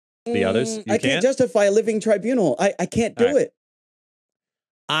the others. I can't justify a Living Tribunal. I can't do it.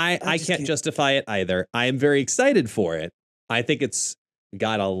 I can't justify it either. I am very excited for it. I think it's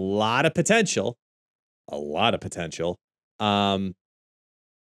got a lot of potential.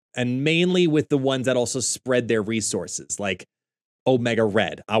 And mainly with the ones that also spread their resources, like Omega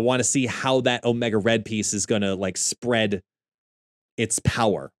Red. I want to see how that Omega Red piece is going to like spread its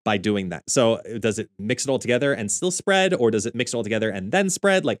power by doing that. So does it mix it all together and still spread, or does it mix it all together and then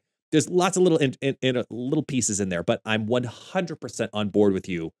spread? Like there's lots of little pieces in there, but I'm 100% on board with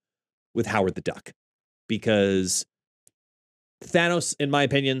you with Howard the Duck, because Thanos, in my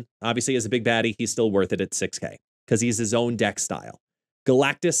opinion, obviously is a big baddie. He's still worth it at 6K because he's his own deck style.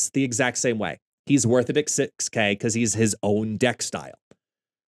 Galactus, the exact same way. He's worth it at 6K because he's his own deck style.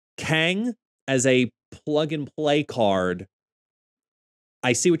 Kang, as a plug and play card,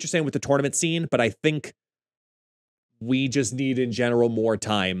 I see what you're saying with the tournament scene, but I think We just need in general more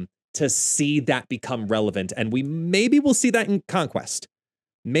time to see that become relevant. And maybe we'll see that in Conquest.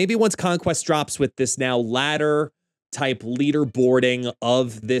 Maybe once Conquest drops with this now ladder type leaderboarding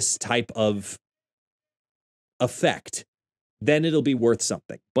of this type of effect, then it'll be worth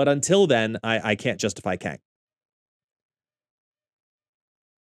something. But until then, I can't justify Kang.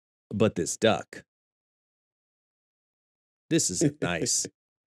 But this duck. This is a nice.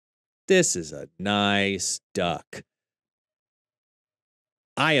 This is a nice duck.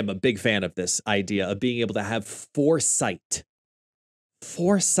 I am a big fan of this idea of being able to have foresight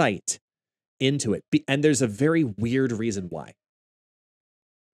into it. And there's a very weird reason why.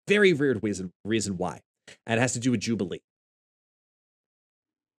 Very weird reason why. And it has to do with Jubilee.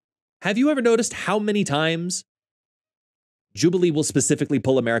 Have you ever noticed how many times Jubilee will specifically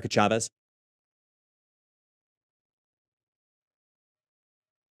pull America Chavez?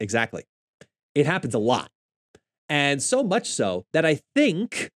 Exactly. It happens a lot. And so much so that I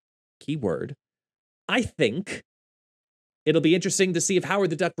think, keyword, I think it'll be interesting to see if Howard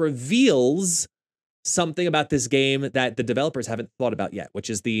the Duck reveals something about this game that the developers haven't thought about yet, which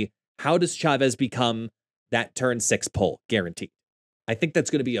is how does Chavez become that turn 6 pull, guaranteed. I think that's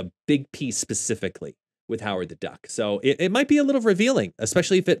going to be a big piece specifically with Howard the Duck. So it might be a little revealing,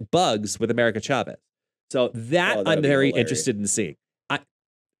 especially if it bugs with America Chavez. So that I'm very interested in seeing.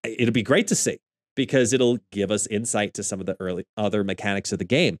 It'll be great to see, because it'll give us insight to some of the other mechanics of the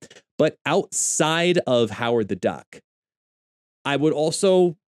game. But outside of Howard the Duck, I would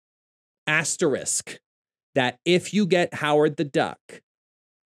also asterisk that if you get Howard the Duck,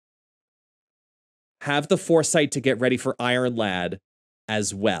 have the foresight to get ready for Iron Lad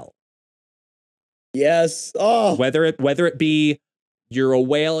as well. Yes. Oh. Whether it be you're a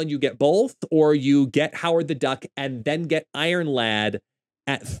whale and you get both, or you get Howard the Duck and then get Iron Lad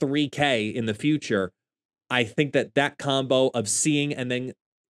at 3K in the future, I think that combo of seeing and then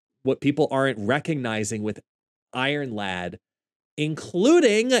what people aren't recognizing with Iron Lad,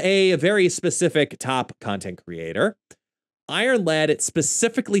 including a very specific top content creator, Iron Lad, it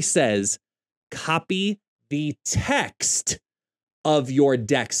specifically says, copy the text of your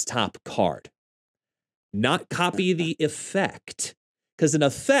deck's top card, not copy the effect, because an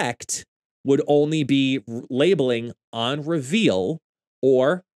effect would only be labeling on reveal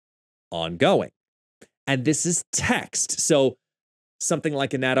or ongoing. And this is text. So something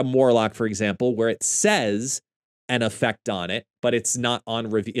like an Adam Warlock, for example, where it says an effect on it, but it's not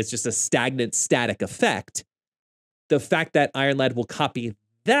on reveal. It's just a stagnant, static effect. The fact that Iron Lad will copy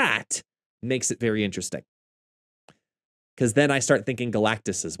that makes it very interesting. Because then I start thinking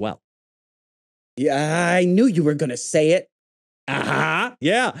Galactus as well. Yeah, I knew you were going to say it.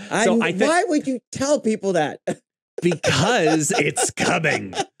 Yeah. Why would you tell people that? Because it's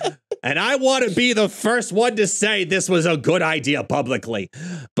coming. And I want to be the first one to say this was a good idea publicly.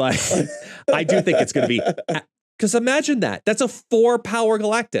 But I do think it's going to be. Because imagine that. That's a 4-power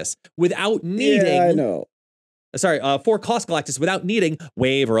Galactus without needing. Yeah, I know. Sorry, 4-cost Galactus without needing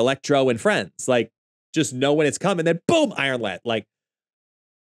Wave or Electro and friends. Like, just know when it's coming, then boom, Iron Lad. Like,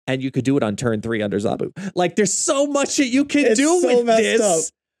 and you could do it on turn 3 under Zabu. Like, there's so much that you can do with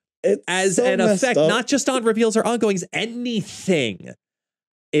this. It's as so an effect, up. not just on reveals or ongoings, anything.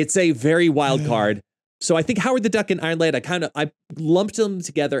 It's a very wild card. So I think Howard the Duck and Iron Lad, I lumped them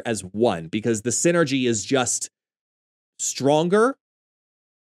together as one because the synergy is just stronger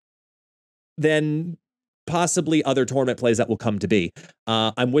than possibly other tournament plays that will come to be.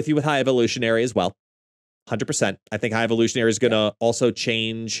 I'm with you with High Evolutionary as well. 100%. I think High Evolutionary is going to also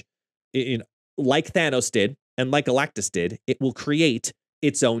change, like Thanos did and like Galactus did. It will create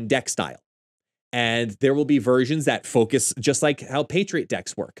its own deck style. And there will be versions that focus just like how Patriot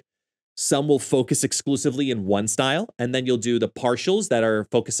decks work. Some will focus exclusively in one style, and then you'll do the partials that are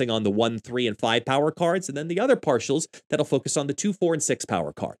focusing on the 1, 3, and 5 power cards, and then the other partials that'll focus on the 2, 4, and 6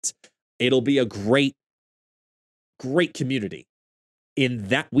 power cards. It'll be a great community in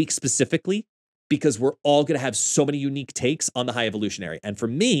that week specifically, because we're all going to have so many unique takes on the High Evolutionary. And for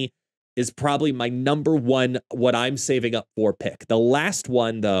me, is probably my number one, what I'm saving up for pick. The last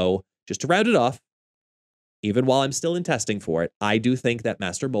one, though, just to round it off, even while I'm still in testing for it, I do think that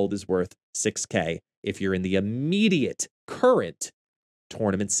Master Mold is worth 6K if you're in the immediate current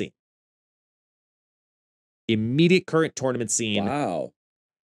tournament scene. Immediate current tournament scene. Wow.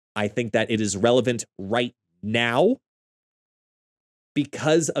 I think that it is relevant right now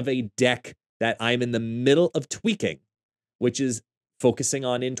because of a deck that I'm in the middle of tweaking, which is focusing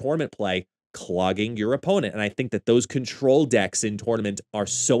on in-tournament play, clogging your opponent. And I think that those control decks in tournament are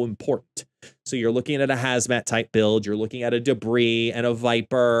so important. So you're looking at a hazmat type build, you're looking at a debris and a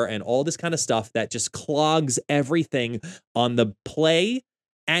viper and all this kind of stuff that just clogs everything on the play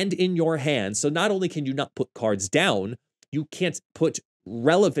and in your hand. So not only can you not put cards down, you can't put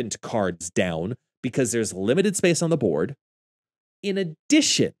relevant cards down because there's limited space on the board, in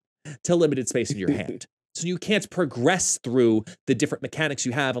addition to limited space in your hand. So you can't progress through the different mechanics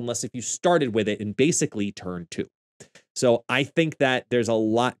you have unless if you started with it in basically turn 2. So I think that there's a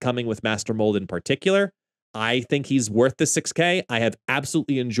lot coming with Master Mold in particular. I think he's worth the 6K. I have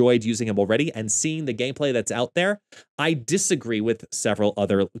absolutely enjoyed using him already and seeing the gameplay that's out there. I disagree with several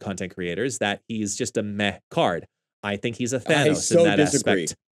other content creators that he's just a meh card. I think he's a Thanos in that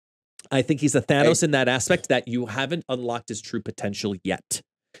aspect. I think he's a Thanos in that aspect that you haven't unlocked his true potential yet.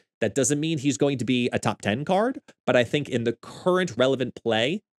 That doesn't mean he's going to be a top 10 card, but I think in the current relevant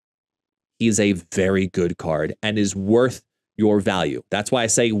play, he's a very good card and is worth your value. That's why I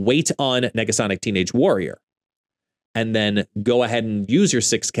say wait on Negasonic Teenage Warrior and then go ahead and use your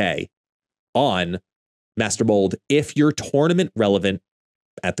 6K on Master Mold if you're tournament relevant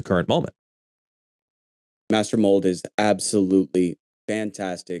at the current moment. Master Mold is absolutely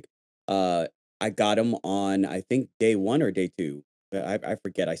fantastic. I got him on, I think, day 1 or day 2. I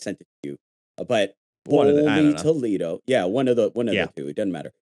forget. I sent it to you, but holy Toledo, yeah, one of the two. It doesn't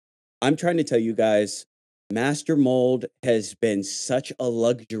matter. I'm trying to tell you guys, Master Mold has been such a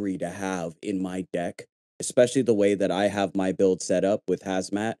luxury to have in my deck, especially the way that I have my build set up with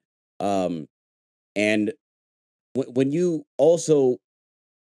Hazmat. And when you also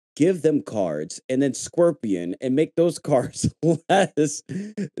give them cards and then Scorpion and make those cards less,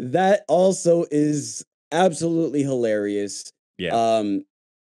 that also is absolutely hilarious. Yeah.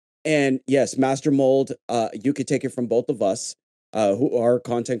 And yes, Master Mold, you could take it from both of us, who are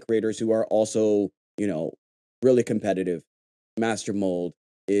content creators who are also, really competitive. Master Mold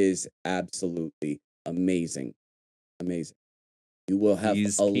is absolutely amazing. Amazing. You will have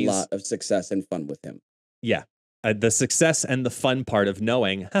a lot of success and fun with him. Yeah. The success and the fun part of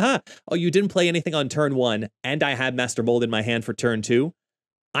knowing, oh, you didn't play anything on turn 1 and I had Master Mold in my hand for turn 2.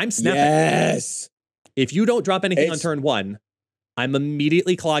 I'm snapping. Yes. If you don't drop anything on turn 1, I'm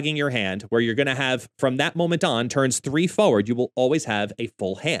immediately clogging your hand, where you're going to have, from that moment on, turns 3 forward, you will always have a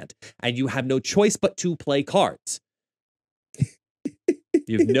full hand. And you have no choice but to play cards.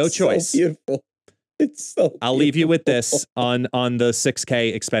 You have no choice. So beautiful. It's so beautiful. I'll leave you with this on the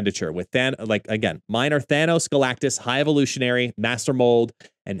 6K expenditure. With again, mine are Thanos, Galactus, High Evolutionary, Master Mold,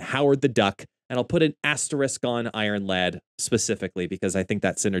 and Howard the Duck. And I'll put an asterisk on Iron Lad specifically because I think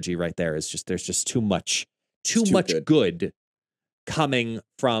that synergy right there is just, there's just too much good coming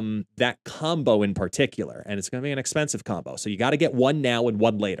from that combo in particular. And it's going to be an expensive combo. So you got to get one now and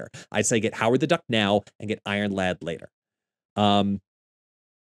one later. I'd say get Howard the Duck now and get Iron Lad later.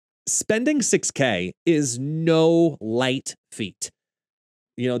 Spending 6K is no light feat.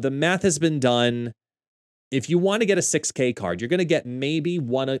 The math has been done. If you want to get a 6K card, you're going to get maybe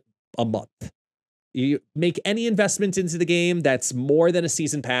one a month. You make any investment into the game that's more than a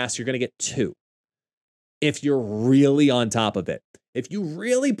season pass, you're going to get 2. If you're really on top of it. If you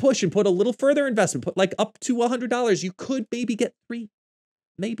really push and put a little further investment, put like up to $100, you could maybe get 3.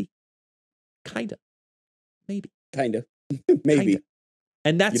 Maybe. Kinda. Maybe. Kinda. Maybe. Kinda.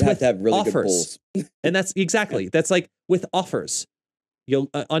 And that's You'd have with to have really offers. Good and that's exactly. That's like with offers. You'll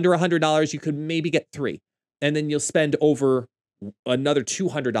under $100, you could maybe get 3. And then you'll spend over another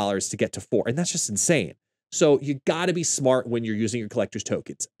 $200 to get to 4. And that's just insane. So you got to be smart when you're using your collector's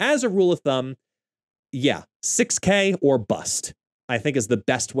tokens. As a rule of thumb, yeah, 6K or bust, I think is the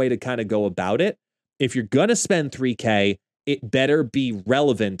best way to kind of go about it. If you're going to spend 3K, it better be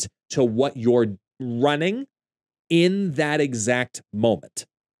relevant to what you're running in that exact moment.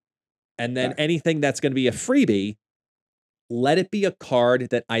 And then anything that's going to be a freebie, let it be a card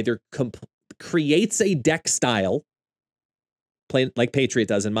that either creates a deck style, like Patriot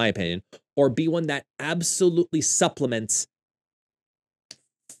does, in my opinion, or be one that absolutely supplements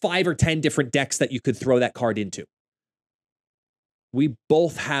 5 or 10 different decks that you could throw that card into. We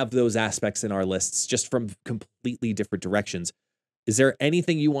both have those aspects in our lists, just from completely different directions. Is there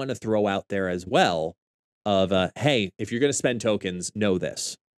anything you want to throw out there as well of, hey, if you're going to spend tokens, know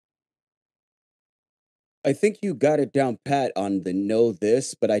this? I think you got it down pat on the know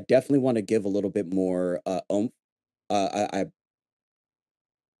this, but I definitely want to give a little bit more oomph.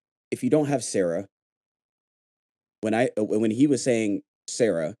 If you don't have Sarah, when he was saying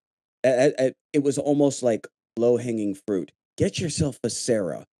Sarah, it was almost like low hanging fruit. Get yourself a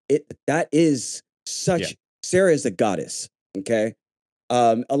Sarah. That is such. Yeah. Sarah is a goddess. Okay,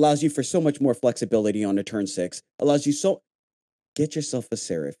 Allows you for so much more flexibility on a turn 6. Allows you so get yourself a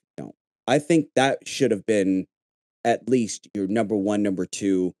Seraph. No, I think that should have been at least your number 1, number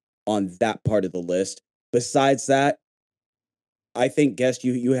 2 on that part of the list. Besides that, I think guest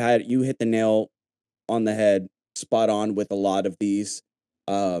you hit the nail on the head, spot on with a lot of these.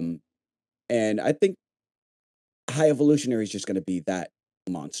 And I think High Evolutionary is just going to be that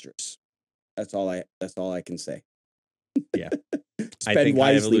monstrous. That's all I can say. Yeah. I Spend think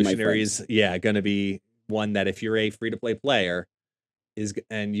High wisely, my Evolutionary friends. is, yeah, going to be one that if you're a free-to-play player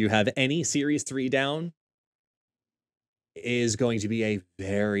and you have any Series 3 down, is going to be a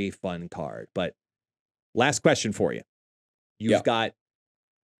very fun card. But last question for you. You've Yeah. got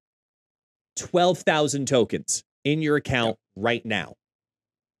 12,000 tokens in your Yeah. account right now.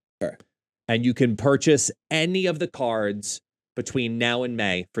 Sure. And you can purchase any of the cards between now and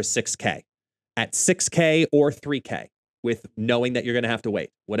May for 6K at 6K or 3K with knowing that you're going to have to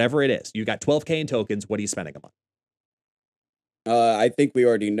wait. Whatever it is. You got 12K in tokens. What are you spending them on? I think we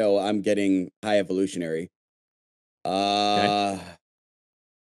already know I'm getting High Evolutionary. Okay.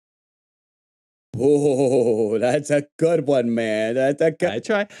 Oh, that's a good one, man. That's a good. I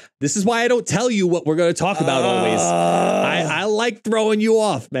try. This is why I don't tell you what we're going to talk about always. I like throwing you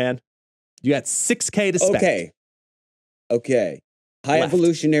off, man. You got 6K to spend. Okay. High Left.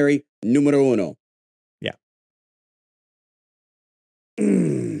 Evolutionary numero uno. Yeah.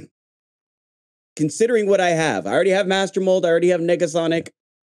 Considering what I have already have Master Mold. I already have Negasonic.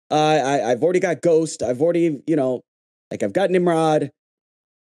 I've already got Ghost. I've already, I've got Nimrod.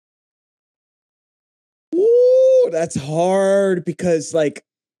 Ooh, that's hard because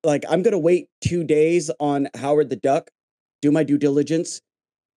I'm gonna wait 2 days on Howard the Duck, do my due diligence.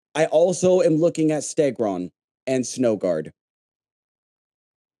 I also am looking at Stegron and Snowguard.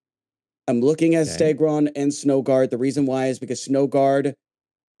 I'm looking at Stegron and Snowguard. The reason why is because Snowguard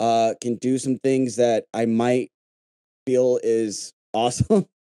can do some things that I might feel is awesome.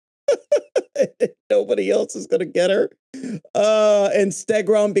 Nobody else is gonna get her. And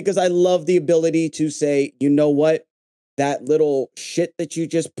Stegron, because I love the ability to say, you know what? That little shit that you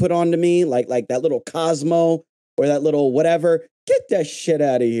just put onto me, like that little Cosmo or that little whatever, get that shit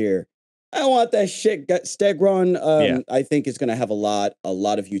out of here. I want that shit. Stegron, I think is gonna have a lot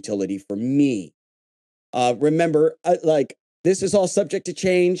of utility for me. Remember, this is all subject to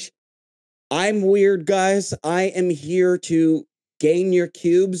change. I'm weird, guys. I am here to gain your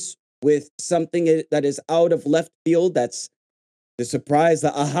cubes with something that is out of left field. That's the surprise,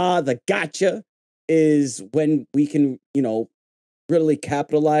 the aha, the gotcha is when we can, really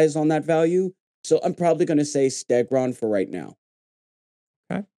capitalize on that value. So I'm probably going to say Stegron for right now.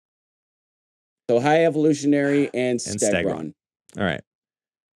 Okay. So High Evolutionary and Stegron. All right.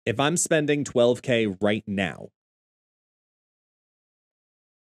 If I'm spending 12K right now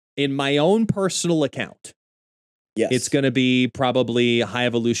in my own personal account, yes, it's going to be probably High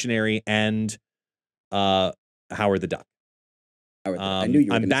Evolutionary and Howard the Duck. I knew you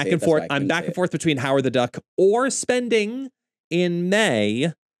were I'm back and forth. I'm back and forth between Howard the Duck or spending in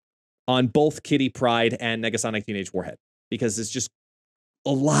May on both Kitty Pryde and Negasonic Teenage Warhead because it's just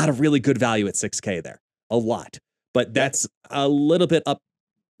a lot of really good value at 6K there. A lot. But that's a little bit up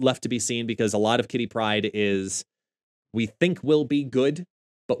left to be seen because a lot of Kitty Pryde is we think will be good,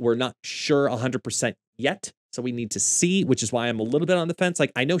 but we're not sure 100% yet. So we need to see, which is why I'm a little bit on the fence.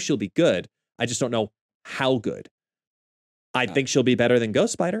 Like, I know she'll be good. I just don't know how good. I think she'll be better than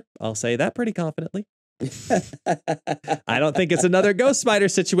Ghost Spider. I'll say that pretty confidently. I don't think it's another Ghost Spider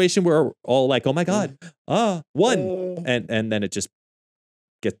situation where we're all like, oh my God, one. And then it just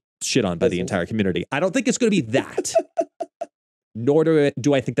gets shit on by the entire community. I don't think it's going to be that. Nor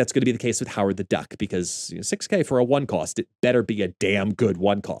do I think that's going to be the case with Howard the Duck because 6K for a 1 cost, it better be a damn good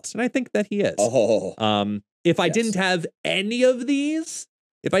 1 cost. And I think that he is. If I didn't have any of these,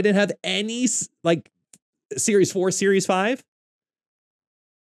 if I didn't have any Series 4, Series 5,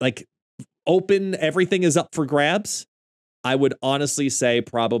 open, everything is up for grabs, I would honestly say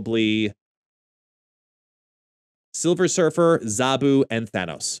probably Silver Surfer, Zabu, and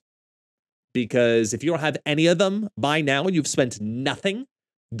Thanos. Because if you don't have any of them by now and you've spent nothing,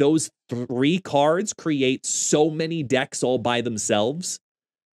 those 3 cards create so many decks all by themselves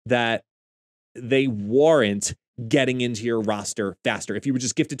that they warrant getting into your roster faster. If you were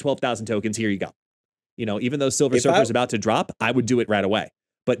just gifted 12,000 tokens, here you go. Even though Silver Surfer is about to drop, I would do it right away.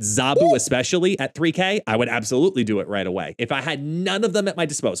 But Zabu, especially at 3K, I would absolutely do it right away. If I had none of them at my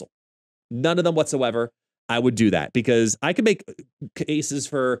disposal, none of them whatsoever, I would do that because I could make cases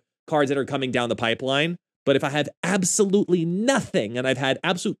for cards that are coming down the pipeline. But if I have absolutely nothing and I've had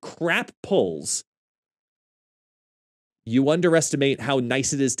absolute crap pulls, You underestimate how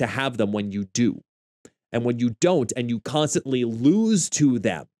nice it is to have them when you do. And when you don't, and you constantly lose to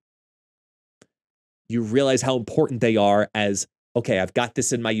them, you realize how important they are as, okay, I've got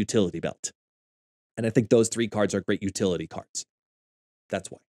this in my utility belt. And I think those 3 cards are great utility cards.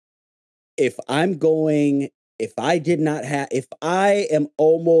 That's why. If I am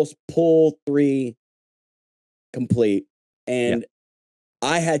almost pull 3 complete and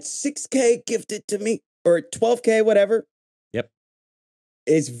I had 6K gifted to me or 12K, whatever. Yep.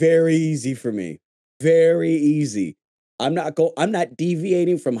 It's very easy for me. Very easy. I'm not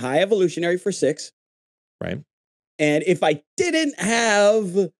deviating from high evolutionary for 6. Right. And if I didn't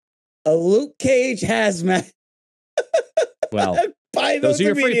have a Luke Cage hazmat, well, buy those are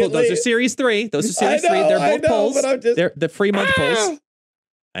your free pulls. Those are series 3. Those are series 3. They're both pulls. They're the free month pulls.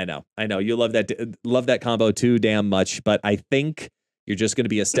 I know. You love that combo too damn much, but I think you're just going to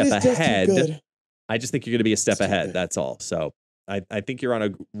be a step ahead. I just think you're going to be a step ahead. That's all. So I think you're on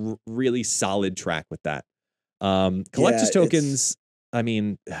a really solid track with that. Collector's tokens, I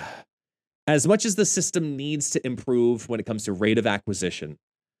mean, as much as the system needs to improve when it comes to rate of acquisition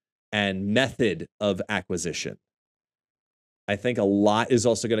and method of acquisition, I think a lot is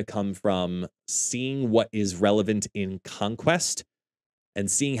also going to come from seeing what is relevant in Conquest and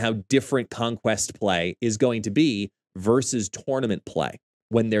seeing how different Conquest play is going to be versus tournament play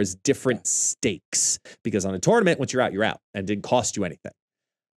when there's different stakes. Because on a tournament, once you're out, and it didn't cost you anything.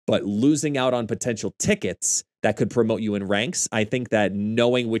 But losing out on potential tickets that could promote you in ranks, I think that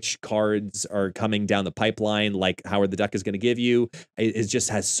knowing which cards are coming down the pipeline, like Howard the Duck is going to give you, it just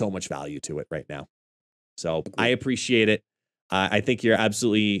has so much value to it right now. So I appreciate it. I think you're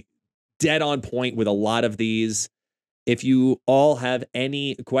absolutely dead on point with a lot of these. If you all have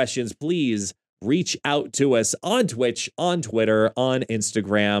any questions, please reach out to us on Twitch, on Twitter, on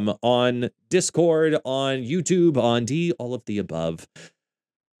Instagram, on Discord, on YouTube, on all of the above.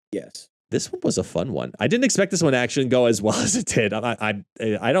 Yes. This one was a fun one. I didn't expect this one to actually go as well as it did. I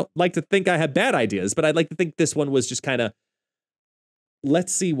don't like to think I have bad ideas, but I'd like to think this one was just kind of,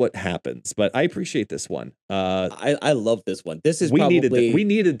 let's see what happens. But I appreciate this one. I love this one. This is we needed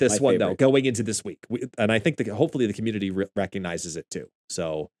this one favorite. though going into this week, and I think that hopefully the community recognizes it too.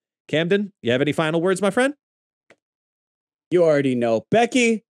 So, Camden, you have any final words, my friend? You already know,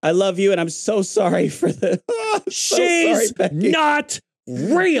 Becky. I love you, and I'm so sorry for the. She's not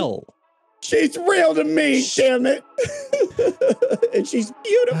real. She's real to me, damn it. And she's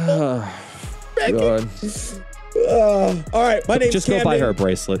beautiful. Becky. All right, my name's Just Camden. go buy her a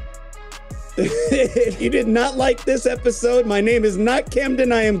bracelet. If you did not like this episode, my name is not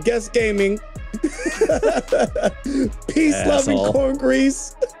Camden. I am Guest Gaming. Peace, love, and corn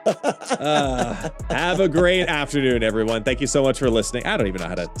grease. Have a great afternoon, everyone. Thank you so much for listening. I don't even know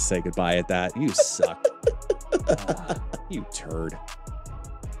how to say goodbye at that. You suck. You turd.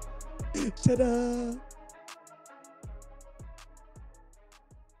 Ta-da.